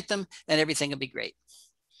can plant them and everything will be great.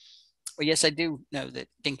 Well, yes, I do know that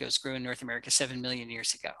ginkgos grew in North America 7 million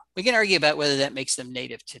years ago. We can argue about whether that makes them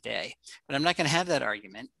native today, but I'm not going to have that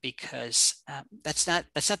argument because that's not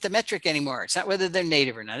the metric anymore. It's not whether they're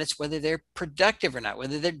native or not. It's whether they're productive or not,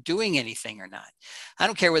 whether they're doing anything or not. I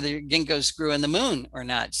don't care whether ginkgos grew in the moon or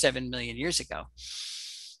not 7 million years ago.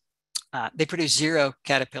 They produce 0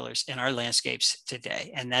 caterpillars in our landscapes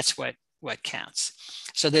today, and that's what counts.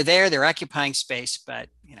 So they're there, they're occupying space, but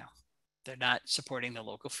they're not supporting the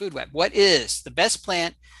local food web. What is the best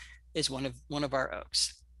plant is one of our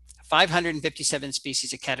oaks. 557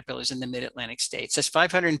 species of caterpillars in the mid-Atlantic states. That's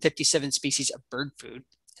 557 species of bird food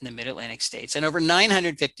in the mid-Atlantic states, and over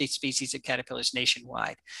 950 species of caterpillars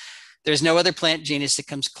nationwide. There's no other plant genus that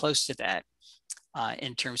comes close to that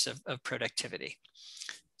in terms of productivity.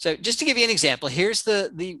 So just to give you an example, here's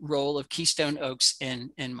the role of keystone oaks in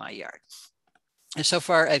my yard. And so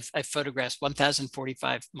far, I've photographed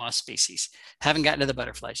 1,045 moss species. Haven't gotten to the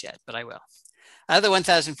butterflies yet, but I will. Out of the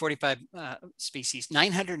 1,045 species,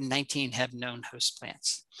 919 have known host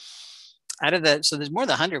plants. So there's more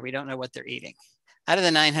than 100 we don't know what they're eating. Out of the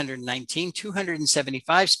 919,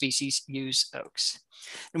 275 species use oaks.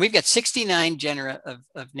 And we've got 69 genera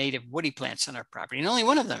of native woody plants on our property, and only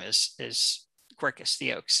one of them is Quercus,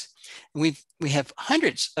 the oaks. And we have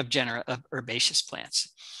hundreds of genera of herbaceous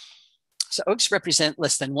plants. So oaks represent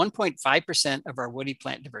less than 1.5% of our woody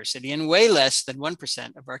plant diversity and way less than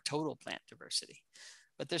 1% of our total plant diversity.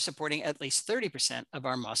 But they're supporting at least 30% of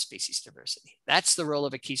our moss species diversity. That's the role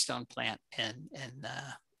of a keystone plant in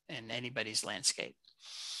anybody's landscape.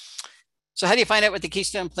 So how do you find out what the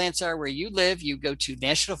keystone plants are where you live? You go to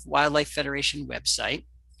National Wildlife Federation website,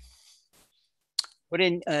 put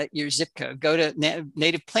in your zip code, go to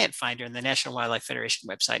Native Plant Finder in the National Wildlife Federation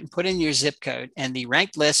website and put in your zip code, and the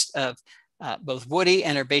ranked list of both woody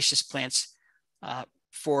and herbaceous plants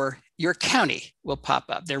for your county will pop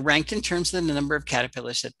up. They're ranked in terms of the number of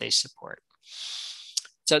caterpillars that they support.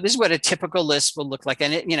 So this is what a typical list will look like.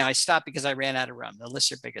 And I stopped because I ran out of room. The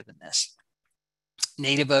lists are bigger than this.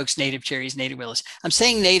 Native oaks, native cherries, native willows. I'm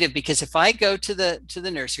saying native because if I go to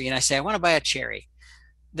the nursery and I say, I want to buy a cherry,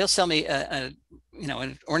 they'll sell me an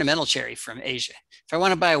ornamental cherry from Asia. If I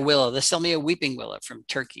want to buy a willow, they'll sell me a weeping willow from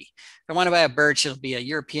Turkey. If I want to buy a birch, it'll be a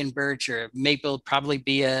European birch, or a maple, probably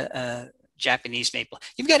be a Japanese maple.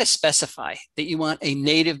 You've got to specify that you want a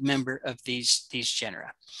native member of these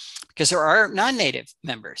genera, because there are non-native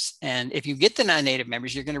members. And if you get the non-native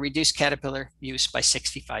members, you're going to reduce caterpillar use by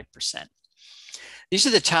 65%. These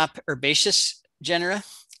are the top herbaceous genera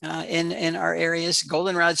in our areas.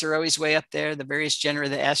 Goldenrods are always way up there. The various genera,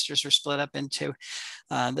 the asters are split up into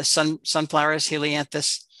the sunflowers,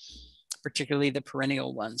 helianthus, particularly the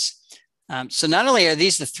perennial ones. So not only are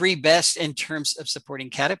these the three best in terms of supporting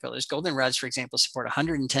caterpillars, goldenrods, for example, support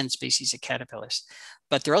 110 species of caterpillars,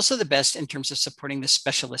 but they're also the best in terms of supporting the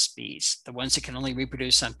specialist bees, the ones that can only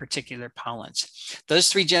reproduce on particular pollens. Those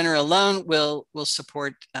three genera alone will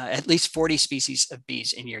support at least 40 species of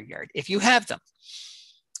bees in your yard, if you have them.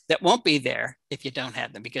 That won't be there if you don't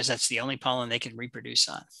have them, because that's the only pollen they can reproduce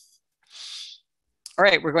on. All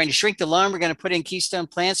right, we're going to shrink the lawn. We're going to put in keystone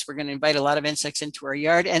plants. We're going to invite a lot of insects into our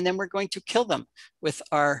yard, and then we're going to kill them with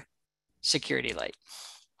our security light.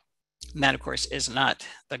 And that, of course, is not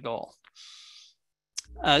the goal.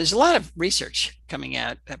 There's a lot of research coming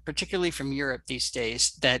out, particularly from Europe these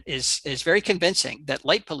days, that is very convincing that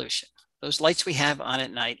light pollution, those lights we have on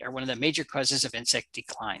at night, are one of the major causes of insect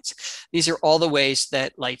declines. These are all the ways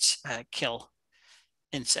that lights kill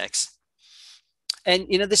insects. And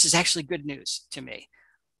this is actually good news to me.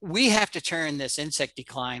 We have to turn this insect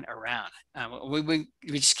decline around. We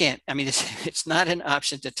just can't. I mean, it's not an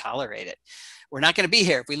option to tolerate it. We're not going to be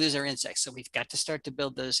here if we lose our insects. So we've got to start to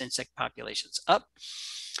build those insect populations up.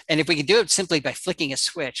 And if we can do it simply by flicking a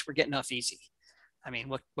switch, we're getting off easy. I mean,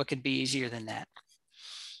 what could be easier than that?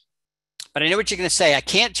 But I know what you're going to say. I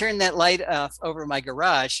can't turn that light off over my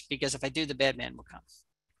garage because if I do, the bad man will come.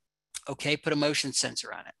 Okay, put a motion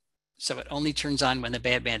sensor on it, so it only turns on when the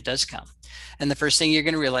bad man does come. And the first thing you're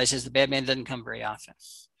going to realize is the bad man doesn't come very often.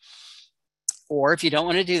 Or if you don't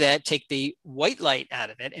want to do that, take the white light out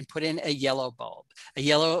of it and put in a yellow bulb. A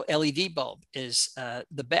yellow LED bulb is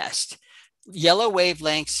the best. Yellow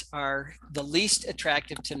wavelengths are the least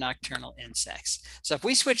attractive to nocturnal insects. So if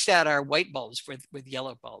we switched out our white bulbs with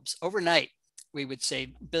yellow bulbs, overnight, we would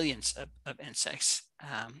save billions of insects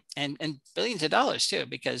and billions of dollars too,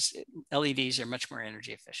 because LEDs are much more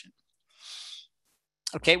energy efficient.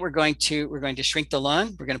 Okay, we're going to shrink the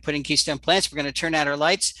lawn. We're going to put in keystone plants. We're going to turn out our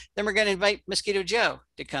lights. Then we're going to invite Mosquito Joe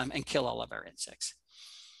to come and kill all of our insects.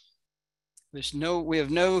 We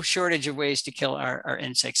have no shortage of ways to kill our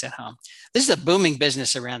insects at home. This is a booming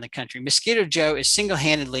business around the country. Mosquito Joe is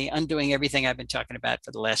single-handedly undoing everything I've been talking about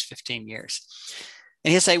for the last 15 years.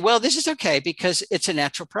 And he'll say, well, this is okay because it's a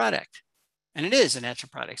natural product. And it is a natural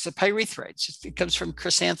product. It's a pyrethroid. It comes from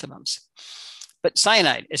chrysanthemums. But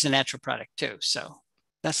cyanide is a natural product too. So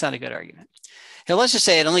that's not a good argument. He'll also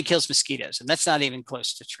say it only kills mosquitoes, and that's not even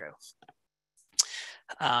close to true.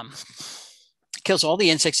 Kills all the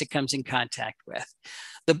insects it comes in contact with.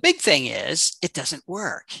 The big thing is it doesn't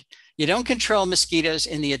work. You don't control mosquitoes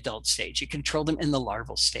in the adult stage. You control them in the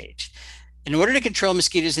larval stage. In order to control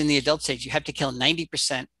mosquitoes in the adult stage, you have to kill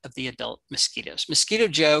 90% of the adult mosquitoes. Mosquito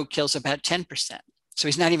Joe kills about 10%. So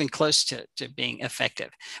he's not even close to being effective,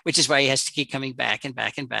 which is why he has to keep coming back and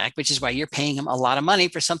back and back, which is why you're paying him a lot of money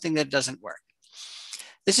for something that doesn't work.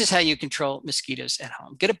 This is how you control mosquitoes at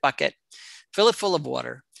home. Get a bucket, fill it full of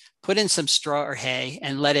water, put in some straw or hay,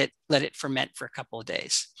 and let it ferment for a couple of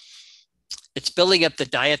days. It's building up the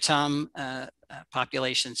diatom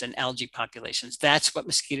populations and algae populations. That's what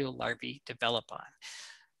mosquito larvae develop on.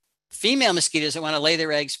 Female mosquitoes that want to lay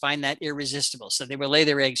their eggs find that irresistible. So they will lay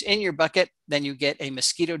their eggs in your bucket. Then you get a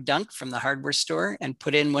mosquito dunk from the hardware store and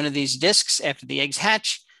put in one of these discs. After the eggs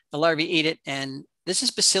hatch, the larvae eat it. And this is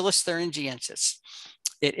Bacillus thuringiensis.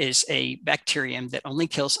 It is a bacterium that only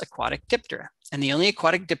kills aquatic diptera. And the only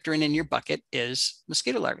aquatic dipteran in your bucket is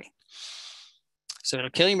mosquito larvae. So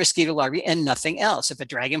it'll kill your mosquito larvae and nothing else. If a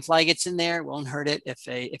dragonfly gets in there, it won't hurt it.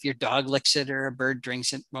 If your dog licks it or a bird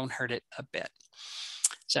drinks it, won't hurt it a bit.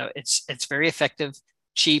 So it's very effective,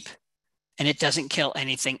 cheap, and it doesn't kill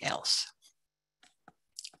anything else.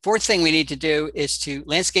 Fourth thing we need to do is to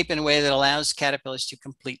landscape in a way that allows caterpillars to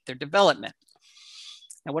complete their development.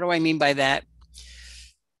 Now, what do I mean by that?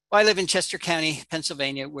 Well, I live in Chester County,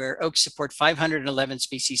 Pennsylvania, where oaks support 511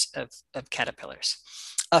 species of caterpillars.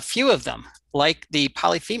 A few of them, like the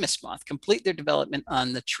Polyphemus moth, complete their development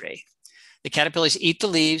on the tree. The caterpillars eat the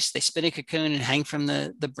leaves, they spin a cocoon and hang from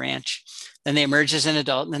the branch. Then they emerge as an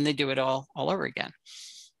adult, and then they do it all over again.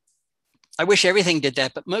 I wish everything did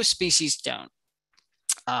that, but most species don't.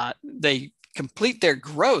 They complete their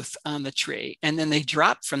growth on the tree, and then they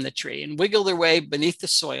drop from the tree and wiggle their way beneath the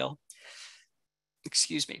soil,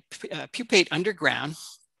 pupate underground,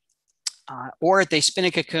 or they spin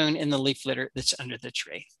a cocoon in the leaf litter that's under the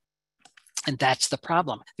tree. And that's the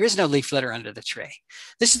problem. There is no leaf litter under the tree.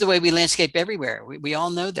 This is the way we landscape everywhere. We all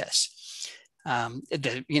know this.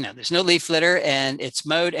 There's no leaf litter, and it's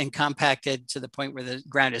mowed and compacted to the point where the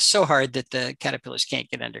ground is so hard that the caterpillars can't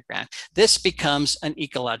get underground. This becomes an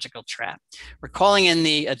ecological trap. We're calling in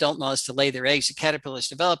the adult moths to lay their eggs. The caterpillars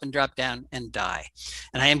develop and drop down and die.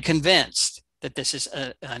 And I am convinced that this is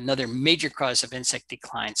another major cause of insect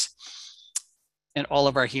declines in all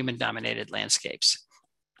of our human-dominated landscapes.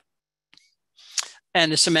 And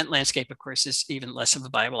the cement landscape, of course, is even less of a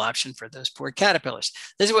viable option for those poor caterpillars.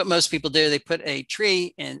 This is what most people do. They put a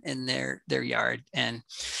tree in their yard, and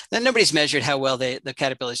then nobody's measured how well the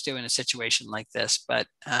caterpillars do in a situation like this. But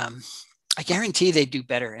I guarantee they do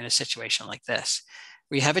better in a situation like this.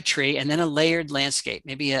 We have a tree and then a layered landscape,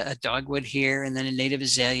 maybe a dogwood here, and then a native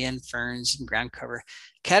azalea and ferns and ground cover.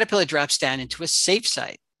 Caterpillar drops down into a safe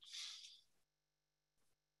site.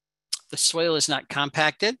 The soil is not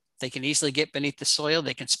compacted. They can easily get beneath the soil.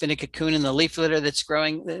 They can spin a cocoon in the leaf litter that's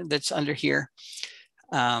growing, that's under here.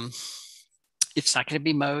 It's not going to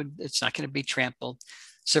be mowed. It's not going to be trampled.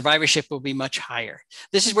 Survivorship will be much higher.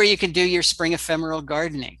 This is where you can do your spring ephemeral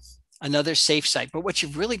gardening, another safe site. But what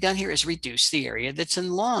you've really done here is reduce the area that's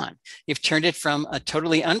in lawn. You've turned it from a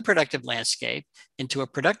totally unproductive landscape into a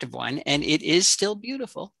productive one, and it is still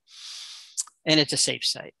beautiful, and it's a safe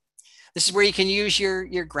site. This is where you can use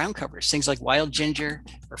your ground covers, things like wild ginger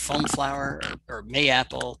or foam flower or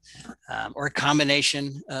mayapple, or a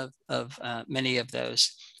combination of many of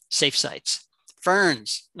those safe sites.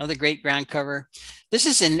 Ferns, another great ground cover. This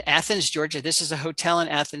is in Athens, Georgia. This is a hotel in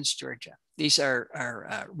Athens, Georgia. These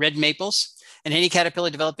are red maples, and any caterpillar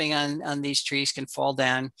developing on these trees can fall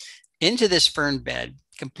down into this fern bed,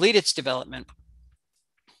 complete its development,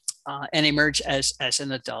 and emerge as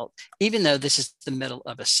an adult, even though this is the middle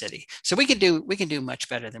of a city. So we can do much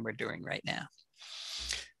better than we're doing right now.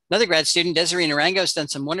 Another grad student, Desiree Narango, has done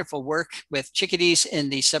some wonderful work with chickadees in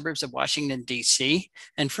the suburbs of Washington, D.C.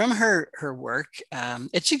 And from her work,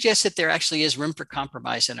 it suggests that there actually is room for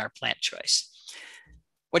compromise in our plant choice.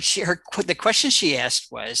 The question she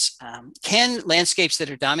asked was, can landscapes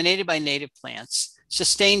that are dominated by native plants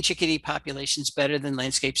sustain chickadee populations better than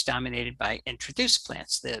landscapes dominated by introduced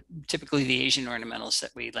plants, typically the Asian ornamentals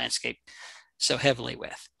that we landscape so heavily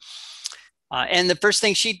with? And the first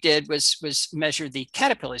thing she did was measure the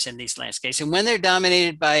caterpillars in these landscapes. And when they're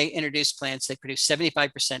dominated by introduced plants, they produce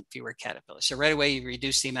 75% fewer caterpillars. So right away, you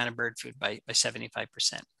reduce the amount of bird food by 75%.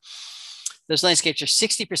 Those landscapes are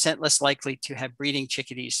 60% less likely to have breeding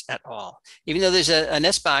chickadees at all. Even though there's a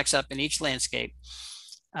nest box up in each landscape,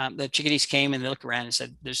 the chickadees came and they looked around and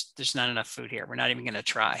said, there's not enough food here. We're not even going to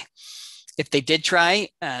try. If they did try,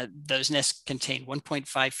 those nests contained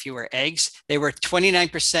 1.5 fewer eggs. They were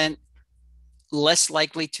 29% less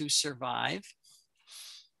likely to survive.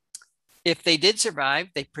 If they did survive,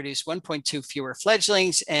 they produced 1.2 fewer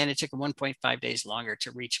fledglings, and it took them 1.5 days longer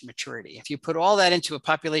to reach maturity. If you put all that into a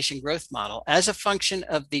population growth model as a function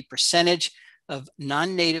of the percentage of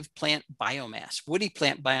non-native plant biomass, woody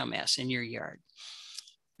plant biomass in your yard,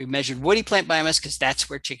 we measured woody plant biomass because that's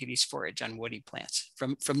where chickadees forage, on woody plants,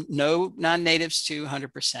 from no non-natives to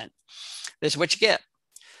 100%. This is what you get.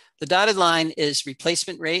 The dotted line is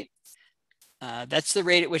replacement rate. That's the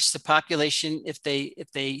rate at which the population,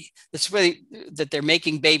 that's really that they're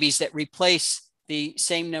making babies that replace the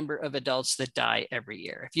same number of adults that die every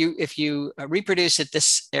year. If you reproduce at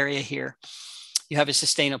this area here, you have a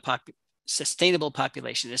sustainable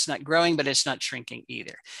population. It's not growing, but it's not shrinking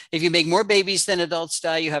either. If you make more babies than adults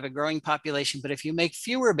die, you have a growing population. But if you make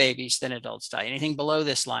fewer babies than adults die, anything below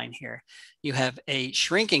this line here, you have a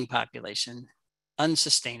shrinking population,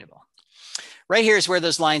 unsustainable. Right here is where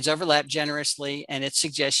those lines overlap generously, and it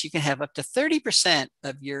suggests you can have up to 30%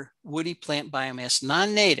 of your woody plant biomass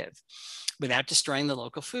non-native without destroying the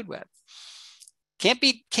local food web. Can't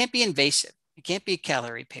be invasive. It can't be a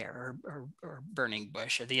calorie pear or burning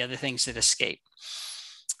bush or the other things that escape.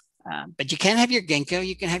 But you can have your ginkgo,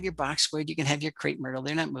 you can have your boxwood, you can have your crepe myrtle.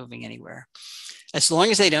 They're not moving anywhere, as long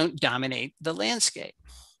as they don't dominate the landscape.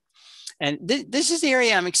 And this is the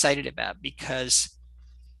area I'm excited about, because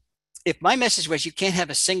if my message was you can't have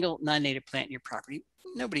a single non-native plant in your property,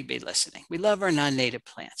 nobody would be listening. We love our non-native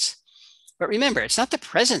plants. But remember, it's not the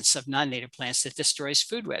presence of non-native plants that destroys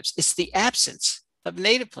food webs. It's the absence of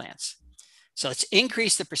native plants. So let's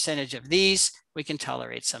increase the percentage of these. We can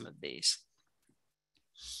tolerate some of these.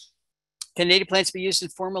 Can native plants be used in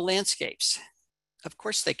formal landscapes? Of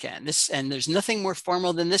course they can. And there's nothing more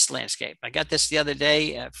formal than this landscape. I got this the other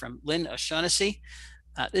day from Lynn O'Shaughnessy.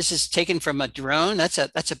 This is taken from a drone. That's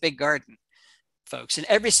a big garden, folks. And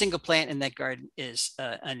every single plant in that garden is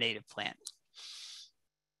a native plant.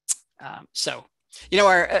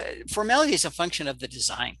 Our formality is a function of the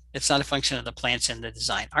design. It's not a function of the plants in the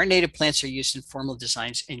design. Our native plants are used in formal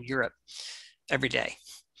designs in Europe every day.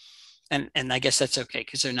 And I guess that's okay,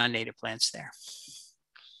 because they're non-native plants there.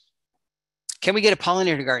 Can we get a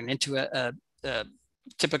pollinator garden into a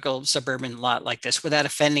typical suburban lot like this without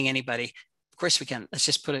offending anybody? Of course we can. Let's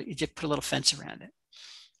just put a little fence around it.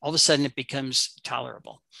 All of a sudden it becomes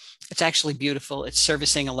tolerable. It's actually beautiful. It's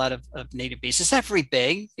servicing a lot of native bees. It's not very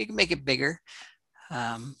big. You can make it bigger.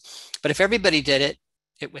 But if everybody did it,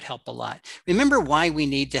 it would help a lot. Remember why we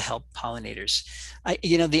need to help pollinators.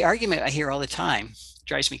 The argument I hear all the time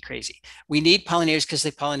drives me crazy. We need pollinators because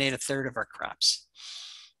they pollinate 1/3 of our crops.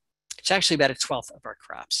 It's actually about 1/12 of our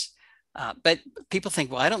crops. But people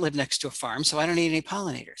think, well, I don't live next to a farm, so I don't need any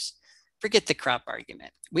pollinators. Forget the crop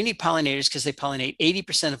argument. We need pollinators because they pollinate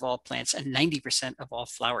 80% of all plants and 90% of all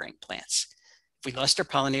flowering plants. If we lost our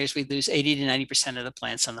pollinators, we'd lose 80 to 90% of the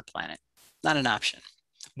plants on the planet. Not an option.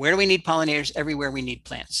 Where do we need pollinators? Everywhere we need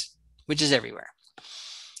plants, which is everywhere.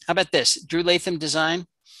 How about this? Drew Latham design.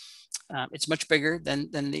 It's much bigger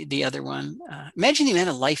than the other one. Imagine the amount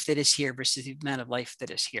of life that is here versus the amount of life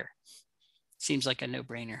that is here. Seems like a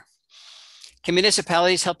no-brainer. Can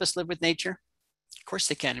municipalities help us live with nature? Of course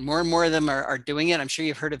they can. And more of them are doing it. I'm sure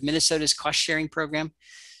you've heard of Minnesota's cost-sharing program,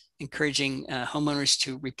 encouraging homeowners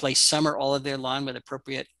to replace some or all of their lawn with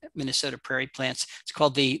appropriate Minnesota prairie plants. It's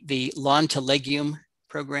called the Lawn to Legume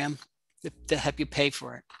program. They'll help you pay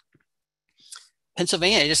for it.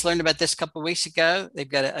 Pennsylvania, I just learned about this a couple of weeks ago. They've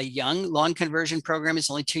got a young lawn conversion program.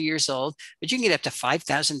 It's only 2 years old, but you can get up to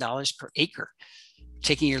 $5,000 per acre,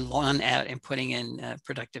 taking your lawn out and putting in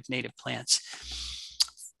productive native plants.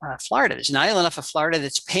 Florida, there's an island off of Florida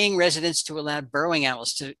that's paying residents to allow burrowing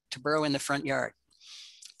owls to burrow in the front yard.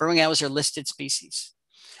 Burrowing owls are listed species.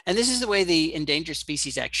 And this is the way the Endangered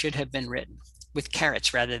Species Act should have been written, with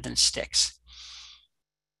carrots rather than sticks.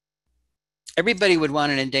 Everybody would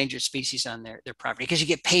want an endangered species on their property because you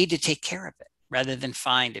get paid to take care of it rather than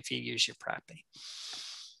fined if you use your property.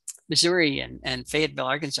 Missouri and Fayetteville,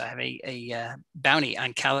 Arkansas have a bounty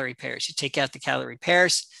on calorie pears. You take out the calorie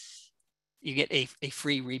pears, you get a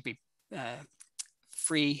free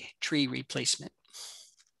tree replacement.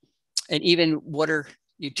 And even water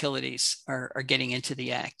utilities are getting into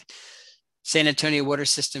the act. San Antonio Water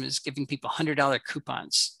System is giving people $100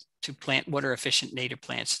 coupons to plant water efficient native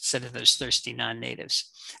plants instead of those thirsty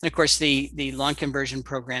non-natives. And of course, the lawn conversion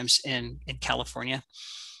programs in California,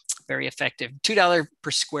 very effective. $2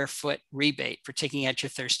 per square foot rebate for taking out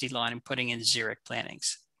your thirsty lawn and putting in xeric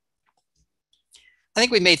plantings. I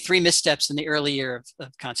think we made 3 missteps in the early year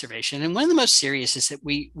of conservation. And one of the most serious is that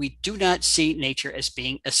we do not see nature as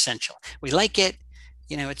being essential. We like it,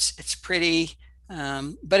 it's pretty,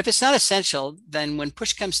 but if it's not essential, then when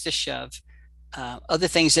push comes to shove, other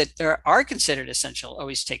things that are considered essential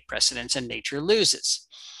always take precedence and nature loses.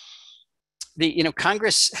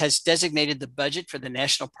 Congress has designated the budget for the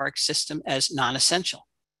national park system as non-essential.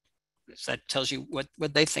 So that tells you what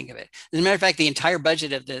they think of it. As a matter of fact, the entire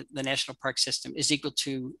budget of the national park system is equal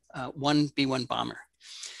to one B-1 bomber.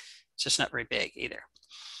 It's just not very big either.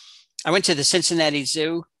 I went to the Cincinnati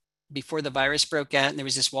Zoo before the virus broke out, and there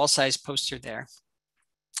was this wall-sized poster there.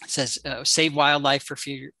 It says, save wildlife for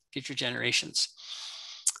future generations.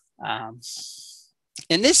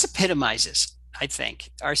 And this epitomizes, I think,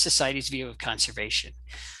 our society's view of conservation.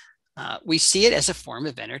 We see it as a form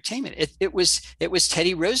of entertainment. It was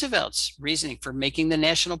Teddy Roosevelt's reasoning for making the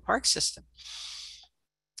national park system.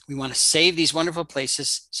 We want to save these wonderful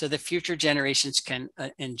places so that future generations can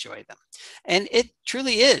enjoy them. And it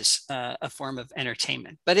truly is a form of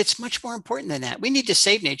entertainment, but it's much more important than that. We need to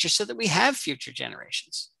save nature so that we have future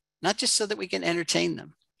generations, not just so that we can entertain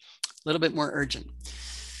them. A little bit more urgent.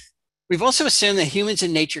 We've also assumed that humans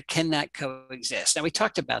and nature cannot coexist. Now, we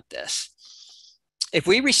talked about this. If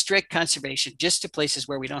we restrict conservation just to places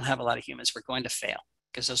where we don't have a lot of humans, we're going to fail,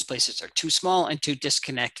 because those places are too small and too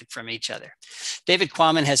disconnected from each other. David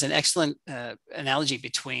Quammen has an excellent analogy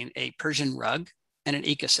between a Persian rug and an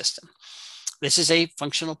ecosystem. This is a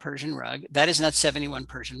functional Persian rug. That is not 71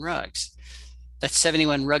 Persian rugs. That's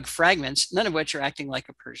 71 rug fragments, none of which are acting like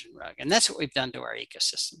a Persian rug. And that's what we've done to our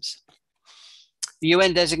ecosystems. The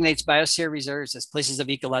UN designates biosphere reserves as places of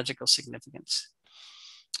ecological significance.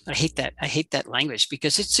 I hate that language,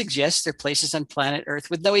 because it suggests they're places on planet Earth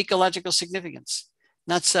with no ecological significance.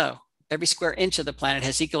 Not so. Every square inch of the planet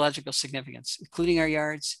has ecological significance, including our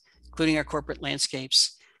yards, including our corporate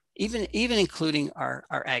landscapes, even including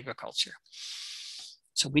our agriculture.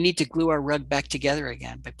 So we need to glue our rug back together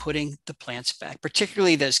again by putting the plants back,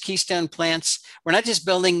 particularly those keystone plants. We're not just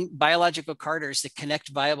building biological corridors that connect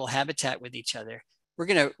viable habitat with each other. We're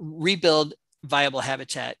going to rebuild viable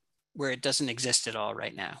habitat where it doesn't exist at all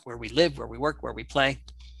right now, where we live, where we work, where we play.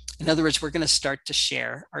 In other words, we're going to start to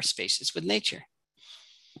share our spaces with nature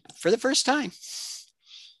for the first time.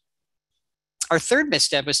 Our third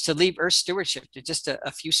misstep was to leave Earth stewardship to just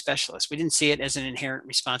a few specialists. We didn't see it as an inherent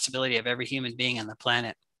responsibility of every human being on the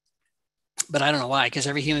planet. But I don't know why, because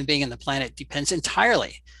every human being on the planet depends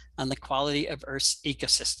entirely on the quality of Earth's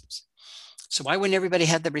ecosystems. So why wouldn't everybody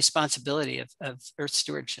have the responsibility of Earth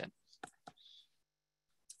stewardship?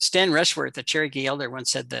 Stan Rushworth, a Cherokee elder,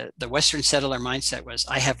 once said the Western settler mindset was,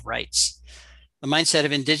 I have rights. The mindset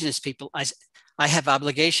of indigenous people, I have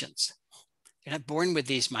obligations. You're not born with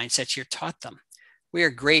these mindsets, you're taught them. We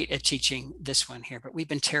are great at teaching this one here, but we've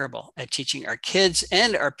been terrible at teaching our kids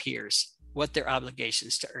and our peers what their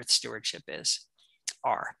obligations to Earth stewardship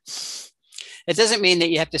are. It doesn't mean that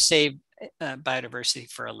you have to save biodiversity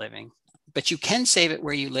for a living, but you can save it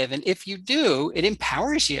where you live. And if you do, it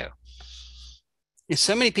empowers you. And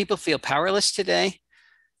so many people feel powerless today.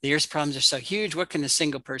 The Earth's problems are so huge. What can a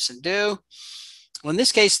single person do? Well, in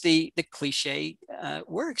this case, the cliche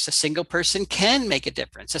works. A single person can make a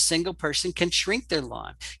difference. A single person can shrink their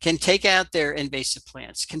lawn, can take out their invasive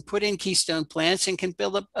plants, can put in keystone plants, and can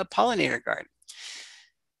build a pollinator garden.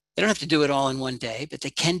 They don't have to do it all in one day, but they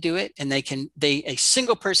can do it, and a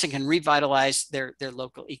single person can revitalize their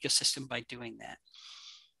local ecosystem by doing that.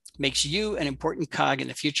 Makes you an important cog in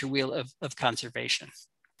the future wheel of conservation.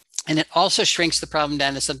 And it also shrinks the problem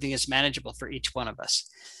down to something that's manageable for each one of us.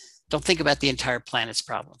 Don't think about the entire planet's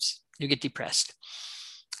problems. You get depressed.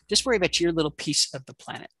 Just worry about your little piece of the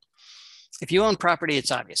planet. If you own property,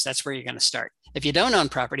 it's obvious. That's where you're going to start. If you don't own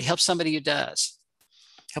property, help somebody who does.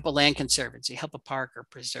 Help a land conservancy, help a park or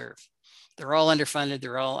preserve. They're all underfunded.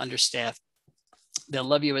 They're all understaffed. They'll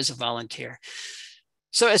love you as a volunteer.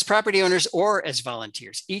 So as property owners or as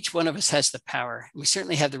volunteers, each one of us has the power. We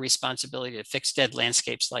certainly have the responsibility to fix dead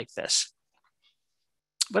landscapes like this.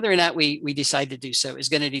 Whether or not we decide to do so is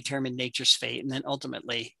going to determine nature's fate and then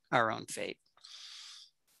ultimately our own fate.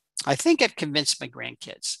 I think I've convinced my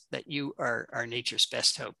grandkids that you are nature's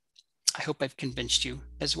best hope. I hope I've convinced you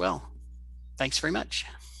as well. Thanks very much.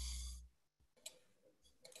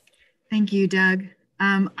 Thank you, Doug.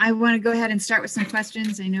 I want to go ahead and start with some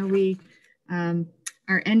questions. I know we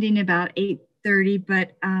are ending about 8:30,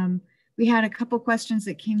 but we had a couple questions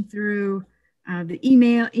that came through the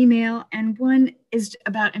email, and one is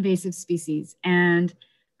about invasive species. And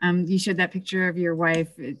you showed that picture of your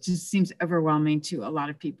wife. It just seems overwhelming to a lot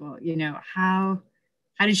of people. You know, how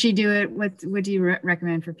did she do it? What do you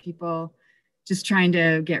recommend for people just trying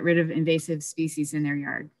to get rid of invasive species in their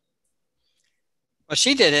yard? Well,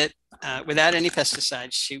 she did it without any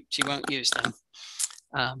pesticides. She won't use them.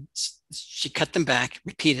 She cut them back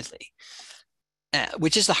repeatedly,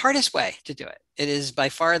 which is the hardest way to do it. It is by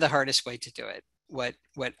far the hardest way to do it. What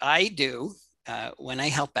I do when I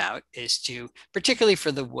help out is to, particularly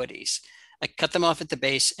for the woodies, I cut them off at the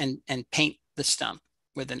base and paint the stump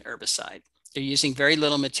with an herbicide. They're using very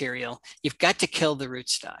little material. You've got to kill the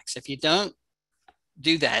rootstocks. If you don't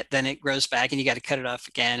do that, then it grows back and you got to cut it off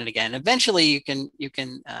again and again. Eventually you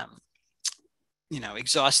can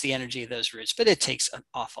exhaust the energy of those roots, but it takes an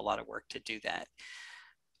awful lot of work to do that.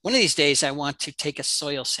 One of these days, I want to take a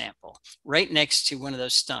soil sample right next to one of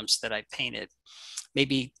those stumps that I painted,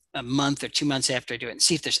 maybe a month or 2 months after I do it, and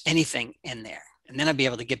see if there's anything in there. And then I'll be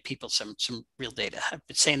able to give people some real data. I've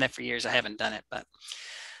been saying that for years. I haven't done it, but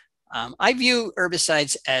I view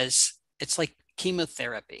herbicides as it's like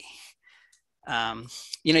chemotherapy.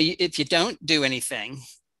 If you don't do anything,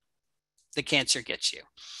 the cancer gets you.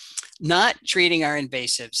 Not treating our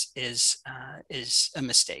invasives is a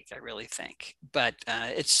mistake, I really think. But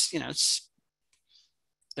there's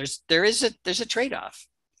a trade-off.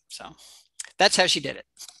 So that's how she did it.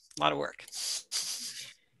 A lot of work.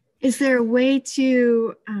 Is there a way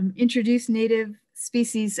to introduce native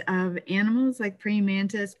species of animals like praying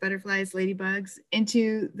mantis, butterflies, ladybugs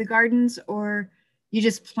into the gardens, or you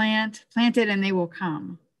just plant it and they will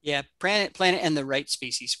come? Yeah, plant it, and the right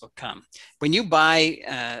species will come. When you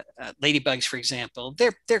buy ladybugs, for example,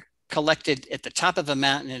 they're collected at the top of a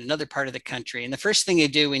mountain in another part of the country, and the first thing you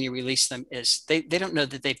do when you release them is they don't know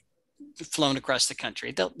that they've flown across the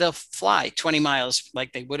country. They'll fly 20 miles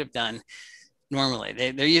like they would have done normally.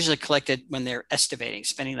 They're usually collected when they're estivating,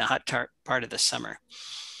 spending the hot part of the summer.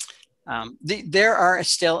 There are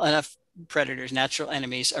still enough predators, natural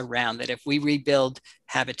enemies around, that if we rebuild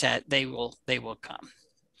habitat, they will come.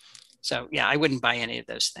 So yeah, I wouldn't buy any of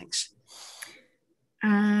those things.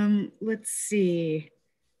 Let's see.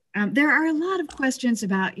 There are a lot of questions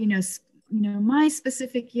about, my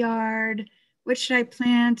specific yard. What should I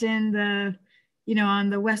plant in the, on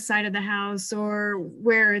the west side of the house, or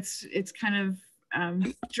where it's kind of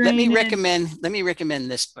drainage? Let me recommend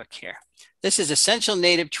this book here. This is Essential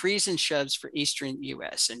Native Trees and Shrubs for Eastern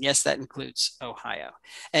U.S. And yes, that includes Ohio.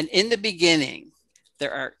 And in the beginning,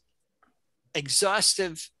 there are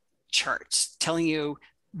exhaustive charts telling you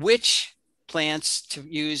which plants to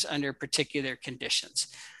use under particular conditions.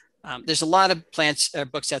 There's a lot of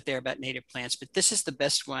books out there about native plants, but this is the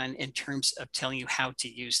best one in terms of telling you how to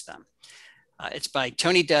use them. It's by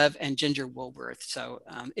Tony Dove and Ginger Woolworth. So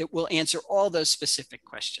it will answer all those specific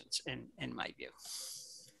questions in my view.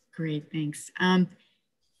 Great, thanks.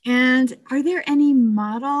 And are there any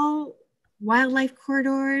model wildlife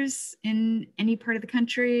corridors in any part of the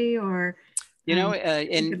country, or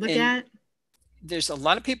there's a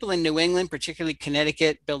lot of people in New England, particularly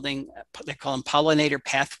Connecticut, building, they call them pollinator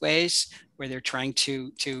pathways, where they're trying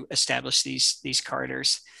to establish these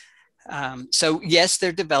corridors. So yes,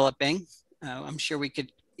 they're developing. I'm sure we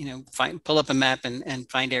could, pull up a map and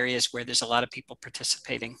find areas where there's a lot of people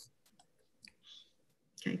participating.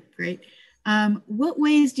 Okay, great. What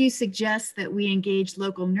ways do you suggest that we engage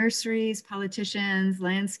local nurseries, politicians,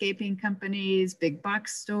 landscaping companies, big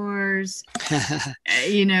box stores?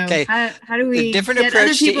 Okay. How do we different get approach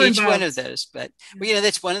other people to each involved? one of those? But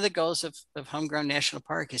that's one of the goals of Homegrown National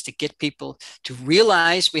Park, is to get people to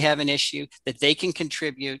realize we have an issue, that they can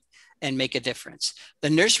contribute and make a difference. The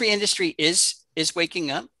nursery industry is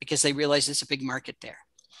waking up, because they realize there's a big market there.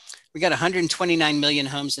 We got 129 million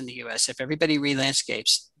homes in the US. If everybody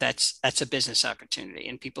re-landscapes, that's a business opportunity,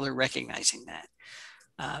 and people are recognizing that.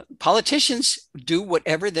 Politicians do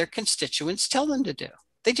whatever their constituents tell them to do.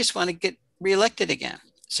 They just want to get reelected again.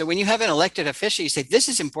 So when you have an elected official, you say, this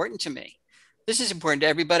is important to me. This is important to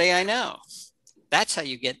everybody I know. That's how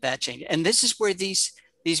you get that change. And this is where these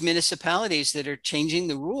municipalities that are changing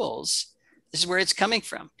the rules, this is where it's coming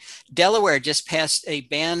from. Delaware just passed a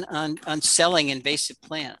ban on selling invasive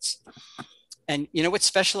plants. And what's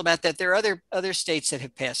special about that? There are other states that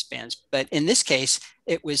have passed bans, but in this case,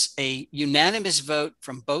 it was a unanimous vote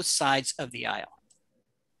from both sides of the aisle.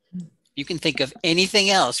 You can think of anything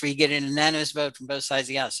else where you get an unanimous vote from both sides of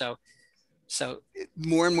the aisle. So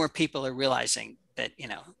more and more people are realizing that,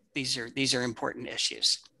 these are important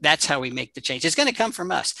issues. That's how we make the change. It's going to come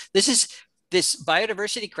from us. This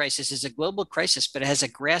biodiversity crisis is a global crisis, but it has a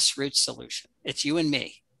grassroots solution. It's you and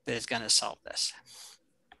me that is going to solve this.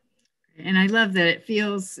 And I love that it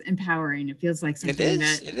feels empowering. It feels like something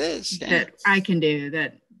that I can do,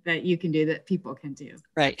 that you can do, that people can do.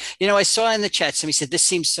 Right. I saw in the chat, somebody said, this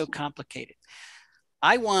seems so complicated.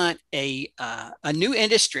 I want a new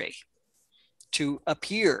industry to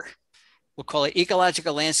appear. We'll call it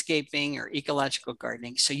ecological landscaping or ecological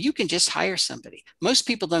gardening. So you can just hire somebody. Most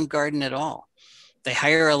people don't garden at all. They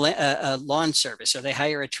hire a lawn service, or they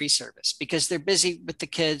hire a tree service, because they're busy with the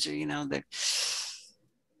kids, or,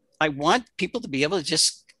 I want people to be able to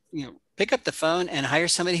just, pick up the phone and hire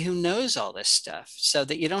somebody who knows all this stuff, so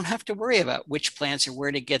that you don't have to worry about which plants or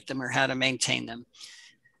where to get them or how to maintain them.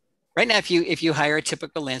 Right now, if you hire a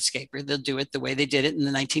typical landscaper, they'll do it the way they did it in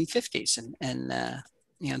the 1950s.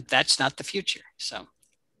 And that's not the future. So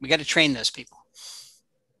we got to train those people.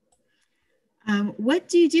 What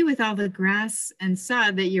do you do with all the grass and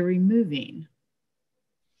sod that you're removing?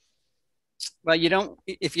 Well, you don't,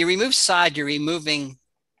 if you remove sod, you're removing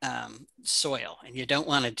soil, and you don't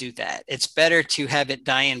want to do that. It's better to have it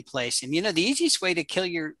die in place. And the easiest way to kill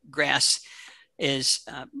your grass is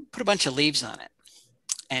put a bunch of leaves on it,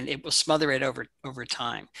 and it will smother it over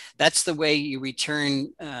time. That's the way you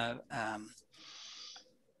return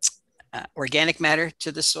organic matter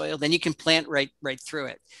to the soil. Then you can plant right through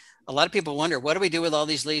it. A lot of people wonder, what do we do with all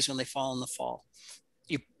these leaves when they fall in the fall?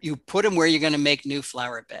 You put them where you're going to make new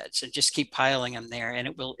flower beds, and just keep piling them there, and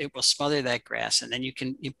it will smother that grass. And then you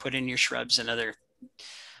put in your shrubs and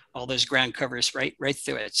all those ground covers right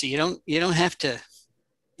through it. So you don't have to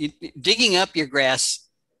digging up your grass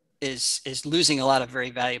is losing a lot of very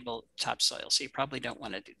valuable topsoil. So you probably don't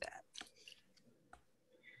want to do that.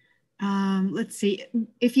 Let's see.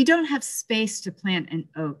 If you don't have space to plant an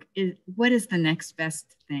oak, what is the next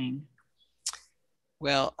best thing?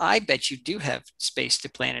 Well, I bet you do have space to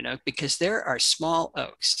plant an oak, because there are small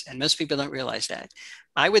oaks, and most people don't realize that.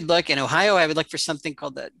 I would look in Ohio, I would look for something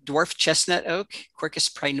called the dwarf chestnut oak,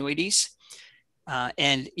 Quercus prinoides.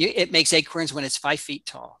 And it makes acorns when it's 5 feet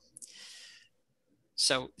tall.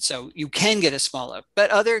 So you can get a small oak, but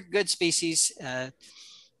other good species,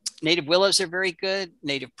 native willows are very good,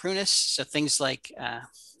 native prunus. So things like,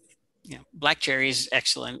 black cherry is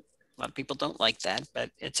excellent. A lot of people don't like that, but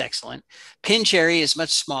it's excellent. Pin cherry is much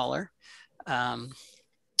smaller.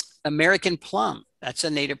 American plum, that's a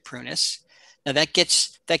native prunus. Now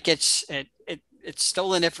it's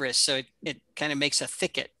stoloniferous, so it kind of makes a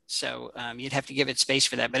thicket. So you'd have to give it space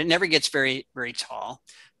for that, but it never gets very, very tall.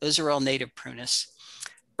 Those are all native prunus.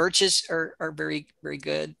 Birches are very, very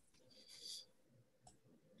good.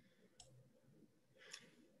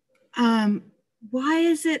 Why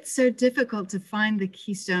is it so difficult to find the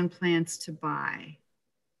keystone plants to buy?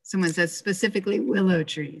 Someone says specifically willow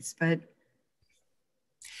trees, but.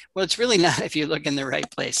 Well, it's really not if you look in the right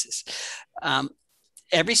places.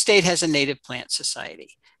 Every state has a native plant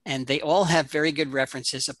society, and they all have very good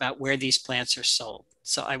references about where these plants are sold.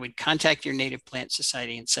 So I would contact your native plant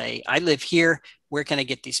society and say, I live here, where can I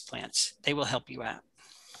get these plants? They will help you out.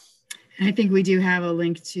 And I think we do have a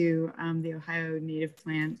link to the Ohio Native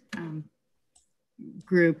Plant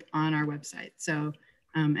group on our website. So,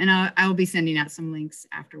 and I'll be sending out some links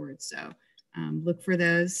afterwards. So look for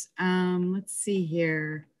those. Let's see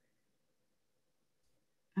here.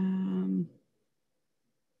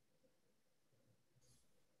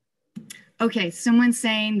 Okay, someone's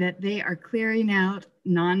saying that they are clearing out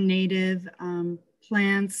non-native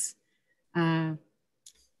plants,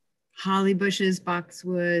 holly bushes,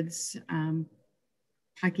 boxwoods,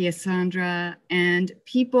 Pachysandra, and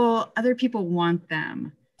other people want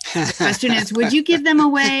them. The question is, would you give them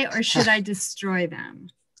away, or should I destroy them?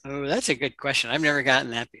 Oh, that's a good question. I've never gotten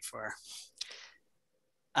that before.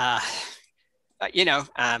 The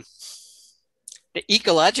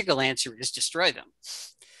ecological answer is destroy them.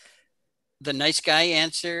 The nice guy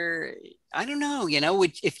answer, I don't know.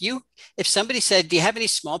 If somebody said, do you have any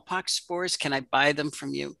smallpox spores? Can I buy them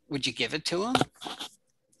from you? Would you give it to them?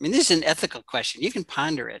 I mean, this is an ethical question. You can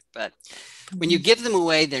ponder it, but when you give them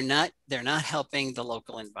away, they're not helping the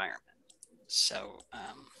local environment. So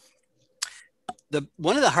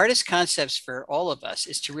one of the hardest concepts for all of us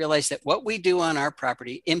is to realize that what we do on our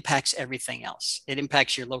property impacts everything else. It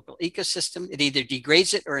impacts your local ecosystem. It either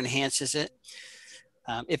degrades it or enhances it.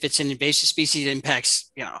 If it's an invasive species, it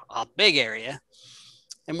impacts a big area.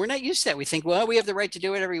 And we're not used to that. We think, well, we have the right to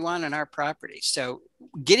do whatever we want on our property. So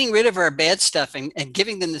getting rid of our bad stuff and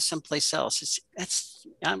giving them to someplace else,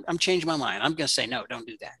 I'm changing my mind. I'm going to say, no, don't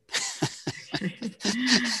do that.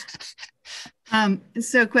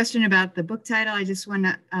 So a question about the book title. I just want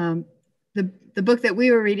to, the book that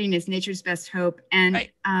we were reading is Nature's Best Hope. And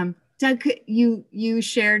right. Doug, you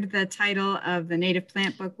shared the title of the native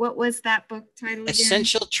plant book. What was that book title again?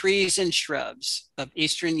 Essential Trees and Shrubs of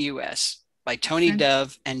Eastern U.S. by Tony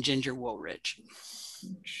Dove and Ginger Woolridge.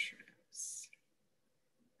 Shrubs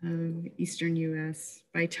of Eastern U.S.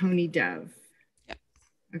 by Tony Dove. Yep.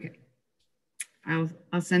 Okay.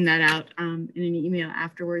 I'll send that out in an email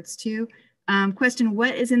afterwards too. Question,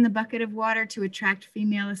 what is in the bucket of water to attract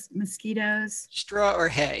female mosquitoes? Straw or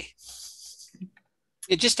hay.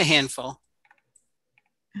 Just a handful.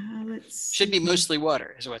 Should be mostly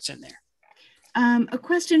water is what's in there. A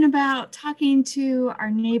question about talking to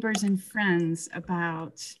our neighbors and friends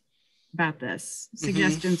about this.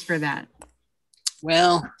 Suggestions for that.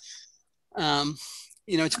 Well,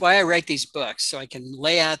 it's why I write these books, so I can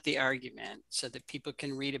lay out the argument so that people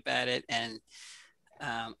can read about it and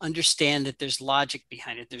understand that there's logic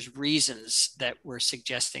behind it. There's reasons that we're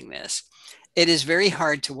suggesting this. It is very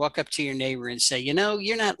hard to walk up to your neighbor and say, you know,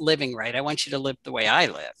 you're not living right. I want you to live the way I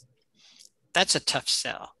live. That's a tough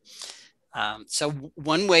sell. So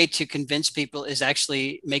one way to convince people is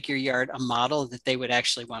actually make your yard a model that they would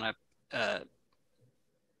actually want to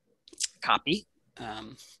copy.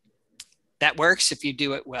 That works if you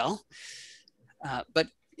do it well. But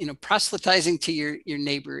you know, proselytizing to your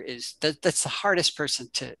neighbor is that's the hardest person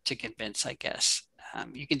to convince, I guess.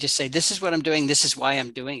 You can just say, this is what I'm doing, this is why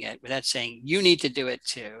I'm doing it, without saying you need to do it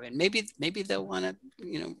too. And maybe they'll want to,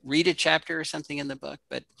 you know, read a chapter or something in the book.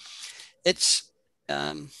 But it's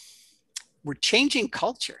we're changing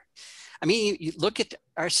culture. I mean, you look at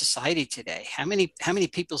our society today. How many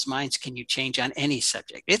people's minds can you change on any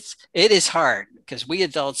subject? It is hard because we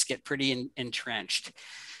adults get pretty entrenched.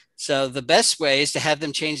 So the best way is to have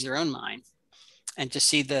them change their own mind and to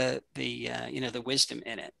see the you know, the wisdom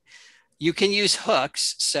in it. You can use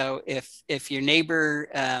hooks. So if your neighbor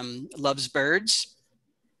loves birds,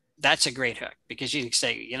 that's a great hook, because you can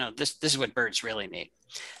say, you know, this is what birds really need.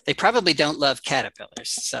 They probably don't love caterpillars,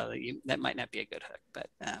 so that might not be a good hook. But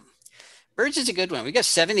birds is a good one. We got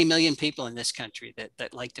 70 million people in this country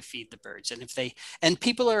that like to feed the birds, and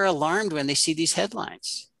people are alarmed when they see these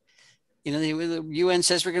headlines. You know, the UN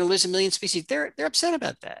says we're going to lose 1 million species. They're upset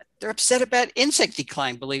about that. They're upset about insect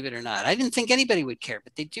decline, believe it or not. I didn't think anybody would care,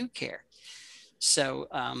 but they do care. So,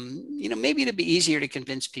 you know, maybe it'd be easier to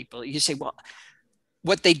convince people. You say, well,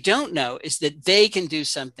 what they don't know is that they can do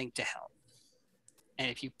something to help. And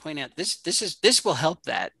if you point out this will help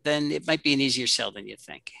that, then it might be an easier sell than you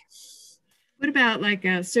think. What about like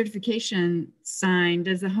a certification sign?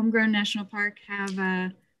 Does the Homegrown National Park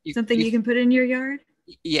have something you can put in your yard?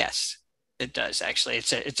 Yes, it does actually.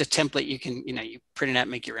 It's a template you can, you know, you print it out,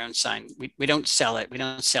 make your own sign. We don't sell it. We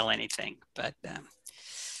don't sell anything, but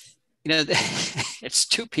you know, it's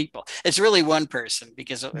two people. It's really one person,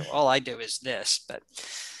 because all I do is this. But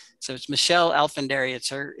so it's Michelle Alfandari.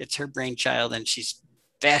 It's her brainchild, and she's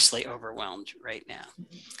vastly overwhelmed right now.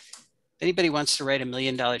 If anybody wants to write $1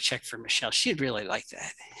 million check for Michelle, she'd really like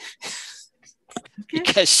that. Okay.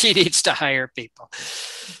 Because she needs to hire people.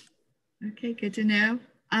 Okay, good to know.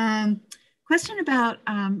 Question about,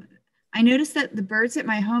 I noticed that the birds at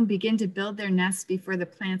my home begin to build their nests before the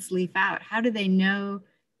plants leaf out. How do they know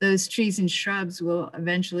those trees and shrubs will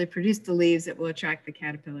eventually produce the leaves that will attract the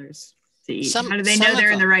caterpillars to eat? How do they know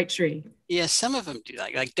they're in the right tree? Yeah, some of them do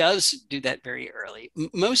that. Like doves do that very early.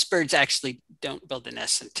 Most birds actually don't build the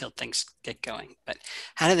nests until things get going. But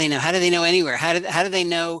how do they know? How do they know anywhere? How do they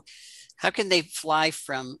know? How can they fly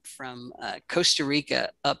from Costa Rica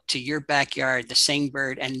up to your backyard, the same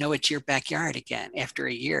bird, and know it's your backyard again after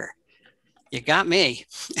a year? You got me.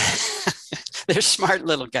 They're smart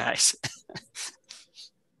little guys.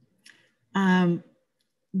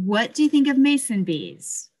 What do you think of mason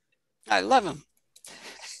bees? I love them.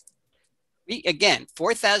 Again,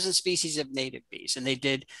 4,000 species of native bees, and they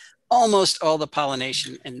did almost all the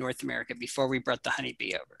pollination in North America before we brought the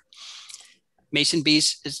honeybee over. Mason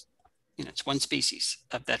bees is, you know, it's one species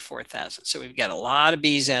of that 4,000. So we've got a lot of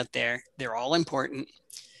bees out there. They're all important.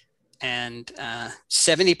 And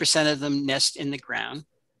 70% of them nest in the ground,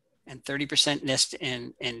 and 30% nest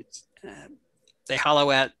in they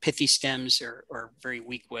hollow out pithy stems or very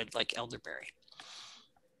weak wood like elderberry.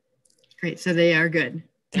 Great. So they are good.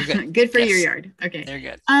 They're good. Good for your yard. Okay. They're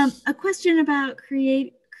good. A question about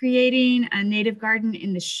creating a native garden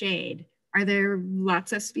in the shade. Are there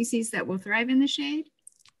lots of species that will thrive in the shade?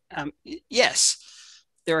 Yes.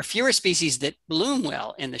 There are fewer species that bloom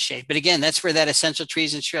well in the shade. But again, that's where that essential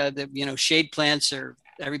trees and shrub, you know, shade plants are,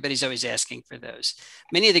 everybody's always asking for those.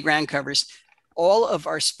 Many of the ground covers, all of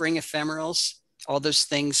our spring ephemerals, all those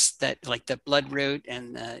things that like the bloodroot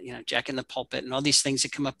and you know, Jack in the Pulpit and all these things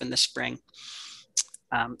that come up in the spring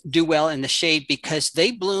do well in the shade because they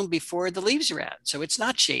bloom before the leaves are out. So it's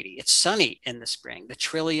not shady, it's sunny in the spring. The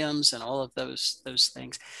trilliums and all of those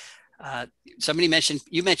things. You mentioned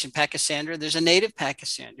Pachysandra. There's a native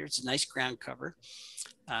Pachysandra. It's a nice ground cover.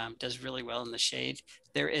 Does really well in the shade.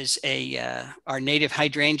 There is our native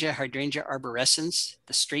hydrangea arborescens,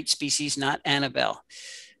 the straight species, not Annabelle.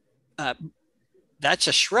 That's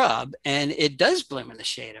a shrub, and it does bloom in the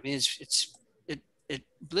shade. I mean, it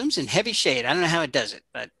blooms in heavy shade. I don't know how it does it,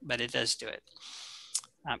 but it does do it.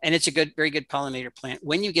 And it's a very good pollinator plant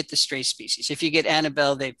when you get the stray species. If you get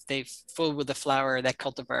Annabelle, they've fooled with the flower. That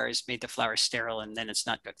cultivar has made the flower sterile, and then it's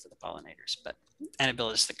not good for the pollinators. But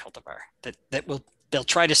Annabelle is the cultivar they'll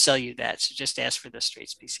try to sell you that. So just ask for the straight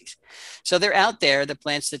species. So they're out there, the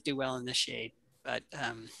plants that do well in the shade, but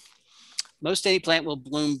most any plant will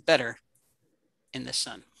bloom better in the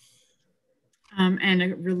sun. And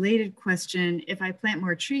a related question, if I plant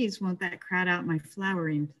more trees, won't that crowd out my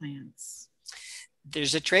flowering plants?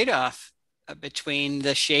 There's a trade-off between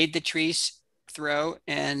the shade the trees throw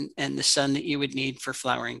and the sun that you would need for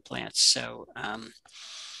flowering plants. So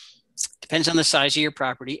depends on the size of your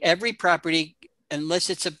property. Every property, unless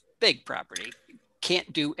it's a big property,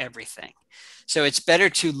 can't do everything. So it's better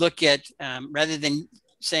to look at, rather than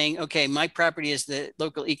saying, okay, my property is the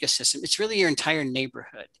local ecosystem, it's really your entire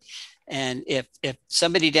neighborhood. And if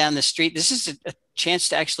somebody down the street, this is a chance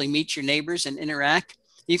to actually meet your neighbors and interact.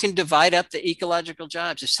 You can divide up the ecological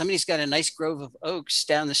jobs. If somebody's got a nice grove of oaks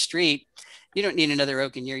down the street, you don't need another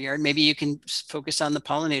oak in your yard. Maybe you can focus on the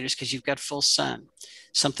pollinators because you've got full sun,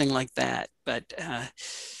 something like that. But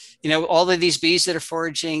you know, all of these bees that are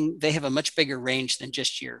foraging, they have a much bigger range than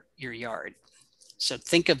just your yard. So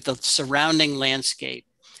think of the surrounding landscape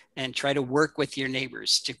and try to work with your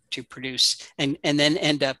neighbors to produce and then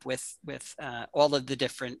end up with all of the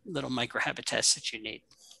different little microhabitats that you need.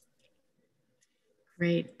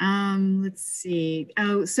 Great. Let's see.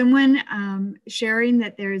 Oh, someone sharing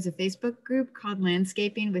that there is a Facebook group called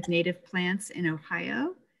Landscaping with Native Plants in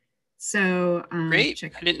Ohio. So Great. I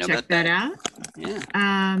didn't know check about that that. out.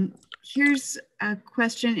 Yeah. Here's a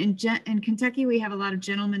question. In Kentucky, we have a lot of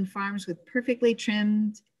gentleman farms with perfectly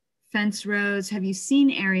trimmed fence rows. Have you seen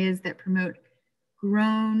areas that promote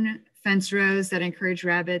grown fence rows that encourage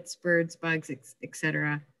rabbits, birds, bugs,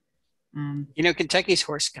 etc.? You know, Kentucky's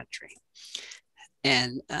horse country.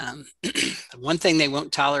 And one thing they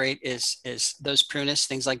won't tolerate is those prunus,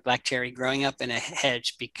 things like black cherry, growing up in a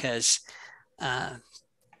hedge because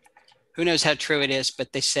who knows how true it is,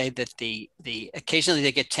 but they say that the occasionally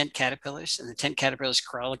they get tent caterpillars, and the tent caterpillars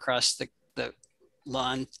crawl across the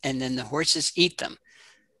lawn, and then the horses eat them,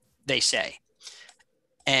 they say,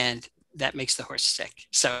 and that makes the horse sick.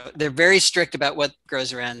 So they're very strict about what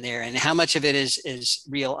grows around there, and how much of it is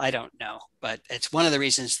real, I don't know, but it's one of the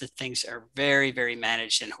reasons that things are very, very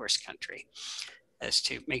managed in horse country, as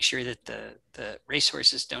to make sure that the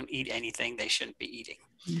racehorses don't eat anything they shouldn't be eating.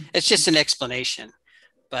 Mm-hmm. It's just an explanation.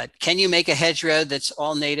 But can you make a hedgerow that's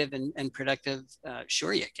all native and productive?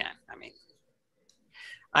 Sure you can. I mean,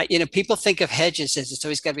 you know, people think of hedges as it's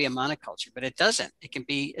always got to be a monoculture, but it doesn't. It can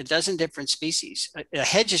be a dozen different species. A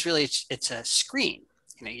hedge is really, it's a screen.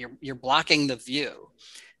 You know, you're blocking the view,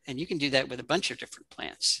 and you can do that with a bunch of different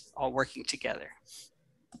plants all working together.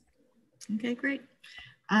 Okay, great.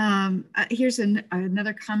 Here's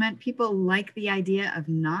another comment. People like the idea of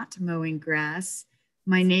not mowing grass.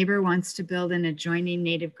 My neighbor wants to build an adjoining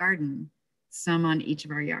native garden, some on each of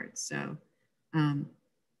our yards. So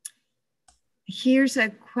here's a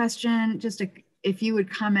question, if you would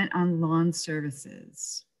comment on lawn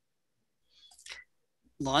services.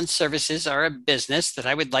 Lawn services are a business that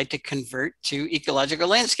I would like to convert to ecological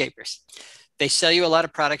landscapers. They sell you a lot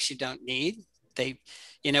of products you don't need.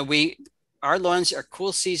 Our lawns are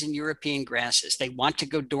cool season European grasses. They want to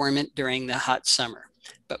go dormant during the hot summer,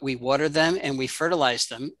 but we water them and we fertilize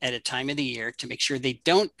them at a time of the year to make sure they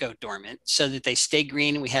don't go dormant so that they stay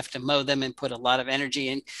green. And we have to mow them and put a lot of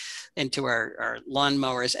energy into our lawn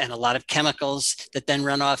mowers and a lot of chemicals that then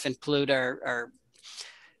run off and pollute our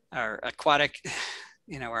aquatic,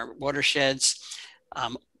 you know, our watersheds.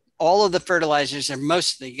 All of the fertilizers, and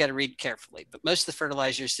you got to read carefully, but most of the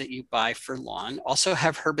fertilizers that you buy for lawn also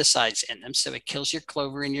have herbicides in them. So it kills your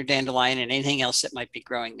clover and your dandelion and anything else that might be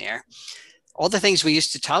growing there. All the things we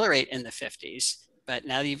used to tolerate in the 50s, but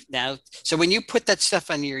now, so when you put that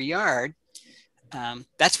stuff on your yard,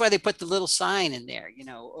 that's why they put the little sign in there, you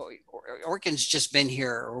know, Orkin's just been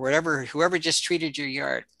here, or whatever, whoever just treated your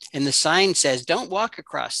yard. And the sign says, don't walk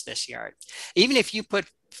across this yard. Even if you put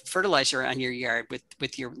fertilizer on your yard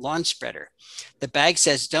with your lawn spreader, the bag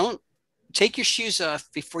says, don't take your shoes off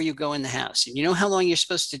before you go in the house. And you know how long you're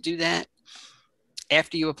supposed to do that?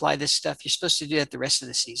 After you apply this stuff, you're supposed to do that the rest of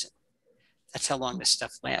the season. That's how long this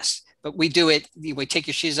stuff lasts. But we do it, we take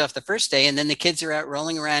your shoes off the first day, and then the kids are out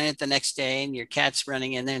rolling around in it the next day, and your cat's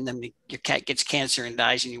running in there, and then your cat gets cancer and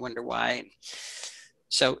dies, and you wonder why.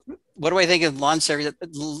 So what do I think of lawn service?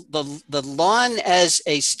 The lawn as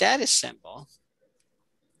a status symbol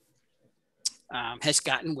has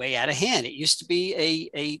gotten way out of hand. It used to be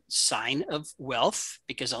a sign of wealth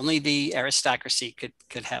because only the aristocracy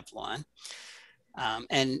could have lawn.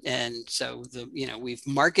 And so we've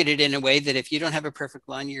marketed in a way that if you don't have a perfect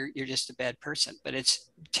lawn, you're just a bad person, but it's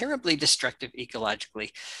terribly destructive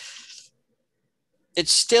ecologically.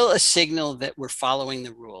 It's still a signal that we're following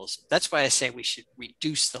the rules. That's why I say we should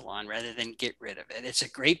reduce the lawn rather than get rid of it. It's a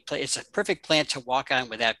great place. It's a perfect plant to walk on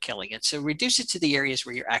without killing it. So reduce it to the areas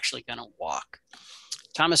where you're actually going to walk.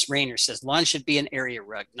 Thomas Rayner says lawn should be an area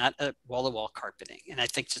rug, not a wall-to-wall carpeting. And I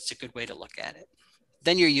think that's a good way to look at it.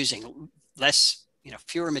 Then you're using less,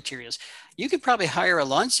 fewer materials. You could probably hire a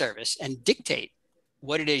lawn service and dictate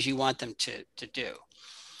what it is you want them to do.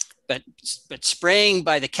 But spraying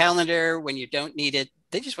by the calendar when you don't need it,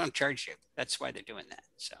 they just want to charge you. That's why they're doing that.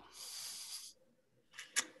 So.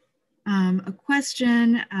 A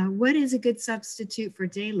question, what is a good substitute for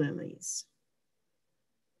daylilies?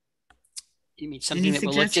 You mean something that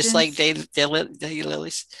will look just like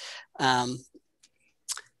daylilies?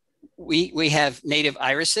 We have native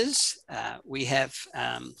irises. We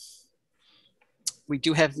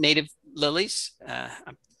do have native lilies.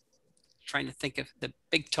 I'm trying to think of the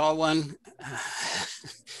big tall one.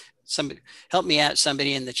 Somebody help me out,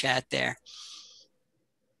 somebody in the chat there.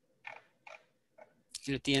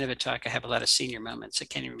 At the end of a talk, I have a lot of senior moments. I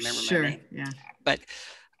can't even remember my name. Yeah. But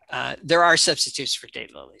there are substitutes for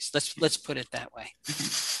daylilies. Let's put it that way.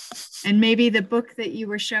 Okay. And maybe the book that you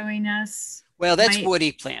were showing us. Well, that's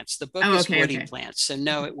woody plants. The book is woody plants. So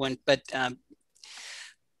no, it won't. But does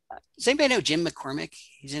anybody know Jim McCormick?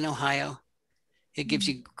 He's in Ohio. He gives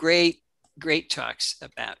you great talks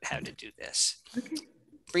about how to do this. Okay.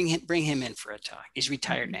 Bring him in for a talk. He's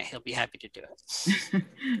retired now. He'll be happy to do it.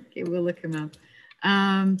 Okay, we'll look him up.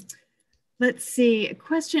 Let's see, a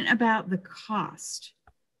question about the cost.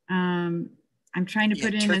 I'm trying to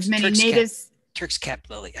put in as many natives. Turk's cap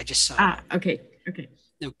lily. I just saw it. Okay.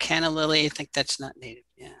 No, canna lily. I think that's not native.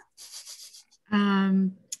 Yeah.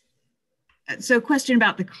 So a question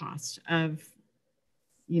about the cost of,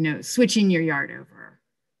 switching your yard over.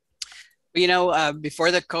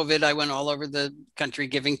 Before the COVID, I went all over the country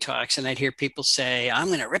giving talks, and I'd hear people say, I'm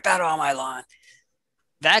going to rip out all my lawn.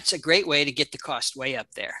 That's a great way to get the cost way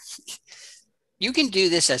up there. You can do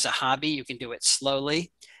this as a hobby. You can do it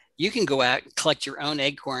slowly. You can go out and collect your own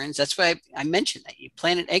acorns. That's why I mentioned that. You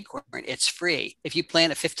plant an acorn, it's free. If you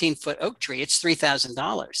plant a 15-foot oak tree, it's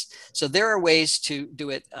 $3,000. So there are ways to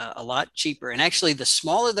do it a lot cheaper. And actually, the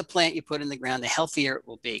smaller the plant you put in the ground, the healthier it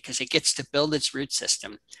will be, because it gets to build its root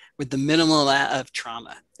system with the minimal amount of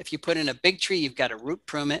trauma. If you put in a big tree, you've got to root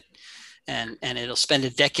prune it. And it'll spend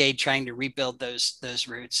a decade trying to rebuild those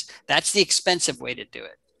roots. That's the expensive way to do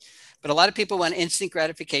it. But a lot of people want instant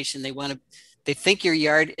gratification. They think your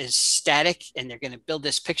yard is static, and they're going to build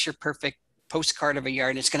this picture perfect postcard of a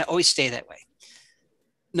yard, and it's going to always stay that way.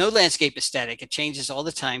 No landscape is static. It changes all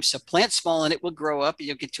the time. So plant small and it will grow up, and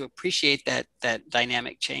you'll get to appreciate that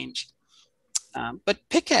dynamic change. But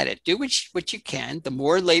pick at it. Do what you can. The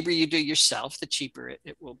more labor you do yourself, the cheaper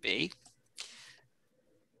it will be.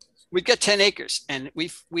 We've got 10 acres, and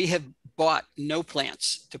we have bought no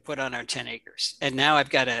plants to put on our 10 acres. And now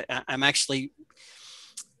I'm actually,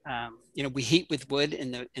 we heat with wood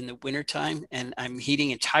in the wintertime, and I'm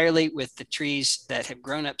heating entirely with the trees that have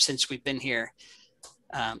grown up since we've been here.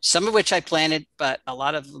 Some of which I planted, but a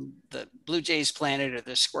lot of them, the blue jays planted or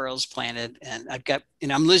the squirrels planted. And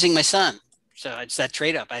I'm losing my sun. So it's that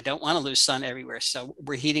trade-off. I don't want to lose sun everywhere. So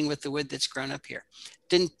we're heating with the wood that's grown up here.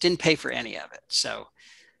 Didn't pay for any of it. So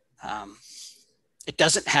it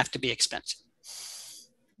doesn't have to be expensive.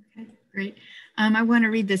 Okay, great. I want to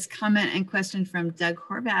read this comment and question from Doug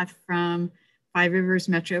Horvath from Five Rivers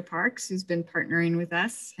Metro Parks, who's been partnering with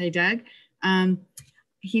us. Hey, Doug.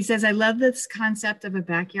 He says, I love this concept of a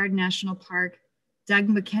backyard national park. Doug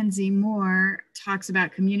McKenzie Moore talks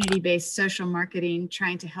about community-based social marketing,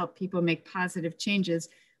 trying to help people make positive changes.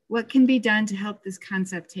 What can be done to help this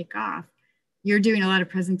concept take off? You're doing a lot of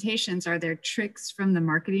presentations. Are there tricks from the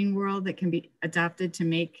marketing world that can be adopted to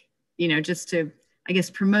make, just to, I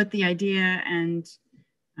guess, promote the idea and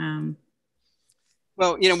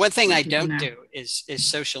well, one thing I don't do is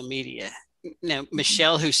social media. Now,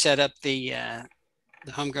 Michelle, who set up the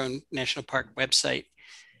Homegrown National Park website,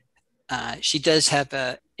 she does have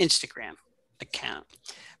an Instagram account,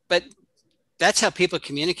 but that's how people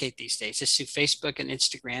communicate these days. It's through Facebook and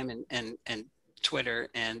Instagram and Twitter,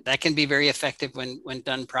 and that can be very effective when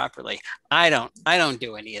done properly. I don't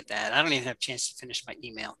do any of that. I don't even have a chance to finish my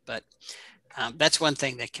email, but that's one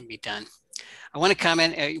thing that can be done. I want to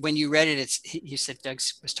comment, when you read it, you said Doug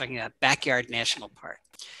was talking about backyard national park.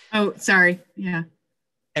 Oh, sorry. Yeah.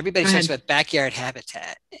 Everybody talks about backyard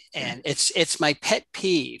habitat, and it's my pet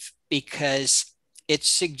peeve, because it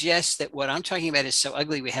suggests that what I'm talking about is so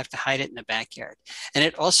ugly we have to hide it in the backyard. And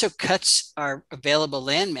it also cuts our available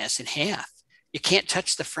land mass in half. You can't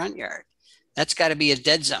touch the front yard. That's got to be a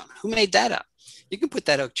dead zone. Who made that up? You can put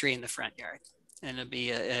that oak tree in the front yard, and it'll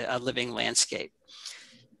be a living landscape.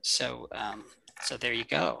 So there you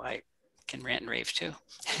go. I can rant and rave too.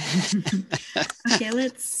 Okay,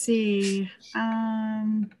 let's see.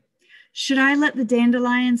 Should I let the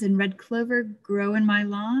dandelions and red clover grow in my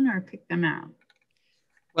lawn or pick them out?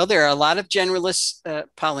 Well, there are a lot of generalist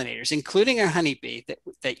pollinators, including our honeybee,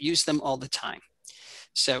 that use them all the time.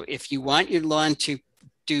 So if you want your lawn to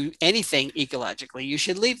do anything ecologically, you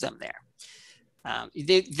should leave them there.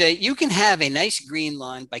 You can have a nice green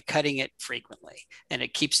lawn by cutting it frequently, and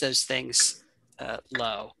it keeps those things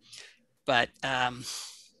low. But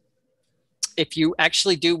if you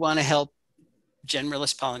actually do want to help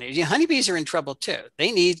generalist pollinators, honeybees are in trouble too.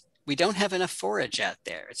 We don't have enough forage out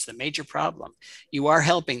there. It's the major problem. You are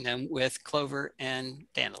helping them with clover and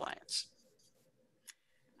dandelions.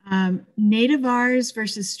 Nativars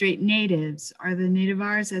versus straight natives. Are the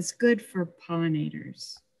nativars as good for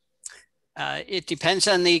pollinators? It depends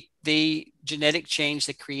on the genetic change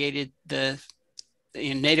that created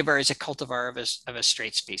nativar is a cultivar of a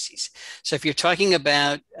straight species. So if you're talking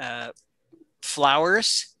about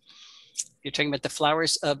flowers, you're talking about the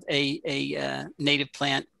flowers of a native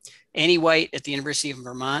plant. Annie White at the University of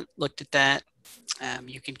Vermont looked at that.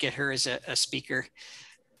 You can get her as a speaker.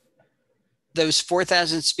 Those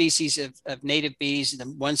 4,000 species of native bees, the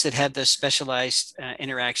ones that have those specialized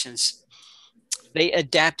interactions, they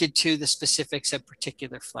adapted to the specifics of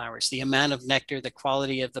particular flowers, the amount of nectar, the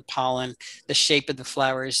quality of the pollen, the shape of the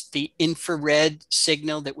flowers, the infrared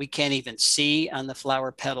signal that we can't even see on the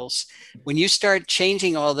flower petals. When you start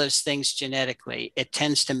changing all those things genetically, it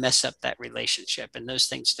tends to mess up that relationship, and those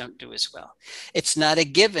things don't do as well. It's not a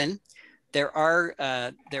given. There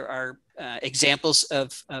are examples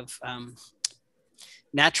of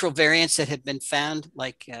natural variants that have been found,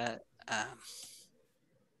 like I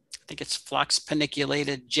think it's Phlox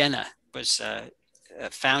paniculated Jenna was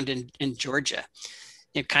found in Georgia.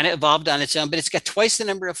 It kind of evolved on its own, but it's got twice the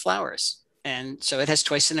number of flowers. And so it has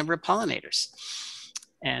twice the number of pollinators.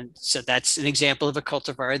 And so that's an example of a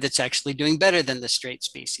cultivar that's actually doing better than the straight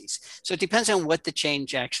species. So it depends on what the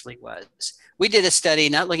change actually was. We did a study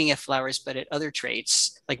not looking at flowers, but at other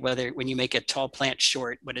traits, like when you make a tall plant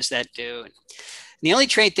short, what does that do? And the only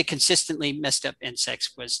trait that consistently messed up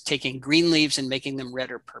insects was taking green leaves and making them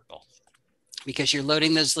red or purple, because you're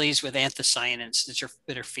loading those leaves with anthocyanins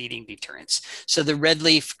that are feeding deterrents. So the red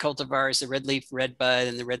leaf cultivars, the red leaf redbud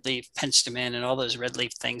and the red leaf penstemon and all those red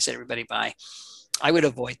leaf things that everybody buy, I would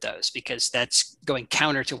avoid those because that's going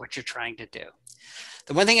counter to what you're trying to do.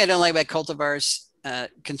 The one thing I don't like about cultivars,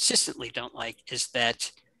 consistently don't like, is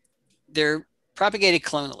that they're propagated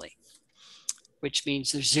clonally, which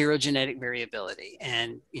means there's zero genetic variability.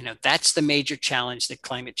 And that's the major challenge that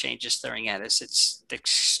climate change is throwing at us. It's the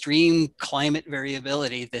extreme climate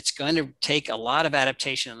variability that's going to take a lot of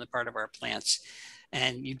adaptation on the part of our plants.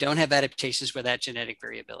 And you don't have adaptations without genetic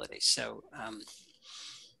variability. So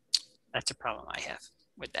that's a problem I have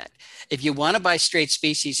with that. If you want to buy straight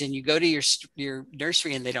species and you go to your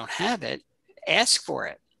nursery and they don't have it, ask for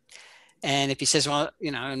it. And if he says, well,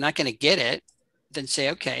 I'm not going to get it, then say,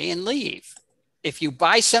 okay, and leave. If you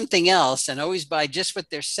buy something else and always buy just what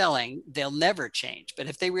they're selling, they'll never change. But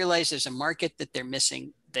if they realize there's a market that they're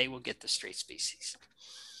missing, they will get the straight species.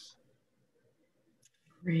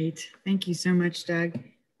 Great. Thank you so much, Doug.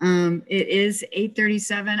 It is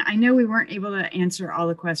 8:37. I know we weren't able to answer all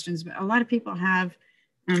the questions, but a lot of people have,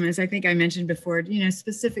 as I think I mentioned before,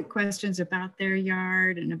 specific questions about their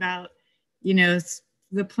yard and about,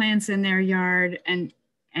 the plants in their yard. And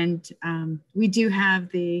we do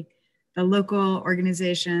have the local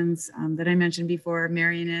organizations that I mentioned before,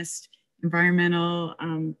 Marianist Environmental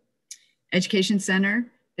Education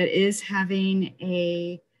Center, that is having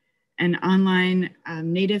an online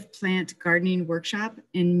native plant gardening workshop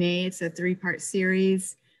in May. It's a 3-part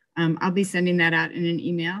series. I'll be sending that out in an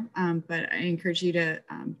email, but I encourage you to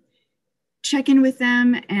check in with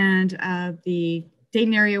them. And the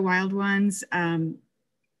Dayton area wild ones,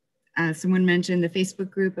 someone mentioned the Facebook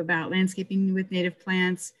group about landscaping with native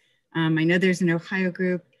plants. I know there's an Ohio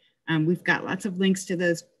group. We've got lots of links to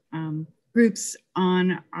those groups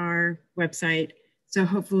on our website. So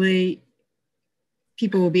hopefully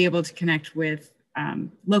people will be able to connect with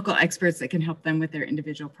local experts that can help them with their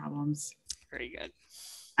individual problems. Very good.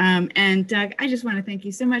 And Doug, I just want to thank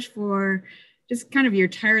you so much for just kind of your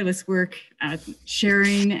tireless work,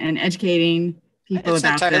 sharing and educating people about this.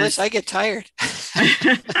 It's not tireless, I get tired.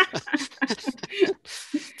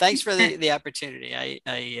 Thanks for the opportunity. I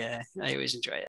always enjoy it.